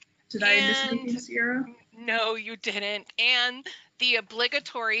 Did I miss anything, Sierra? No, you didn't. And the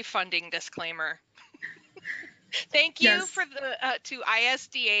obligatory funding disclaimer. Thank you Yes. for the to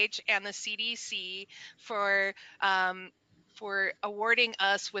ISDH and the CDC for awarding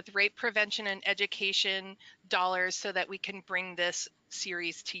us with rape prevention and education dollars so that we can bring this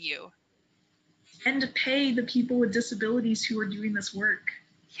series to you. And to pay the people with disabilities who are doing this work.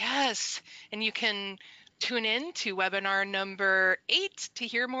 Yes, and you can tune in to webinar number 8 to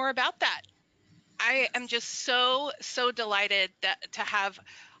hear more about that. I am just so delighted to have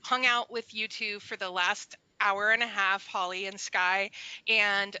hung out with you two for the last hour and a half, Holly and Sky,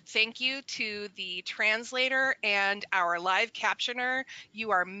 and thank you to the translator and our live captioner. You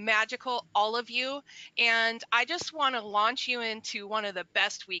are magical, all of you, and I just want to launch you into one of the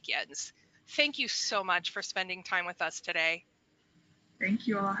best weekends. Thank you so much for spending time with us today. Thank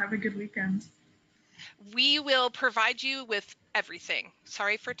you all. Have a good weekend. We will provide you with everything.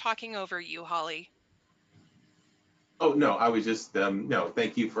 Sorry for talking over you, Holly. Oh, no, I was just, no,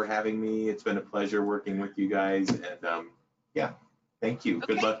 thank you for having me. It's been a pleasure working with you guys. And yeah, thank you.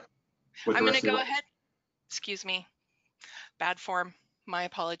 Okay. Good luck with I'm the going rest to of go the ahead. Excuse me. Bad form. My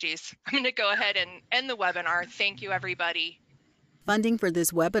apologies. I'm going to go ahead and end the webinar. Thank you, everybody. Funding for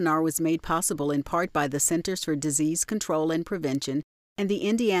this webinar was made possible in part by the Centers for Disease Control and Prevention and the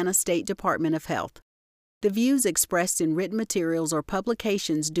Indiana State Department of Health. The views expressed in written materials or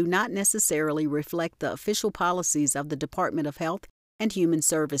publications do not necessarily reflect the official policies of the Department of Health and Human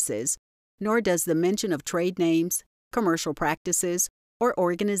Services, nor does the mention of trade names, commercial practices, or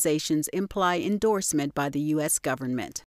organizations imply endorsement by the U.S. government.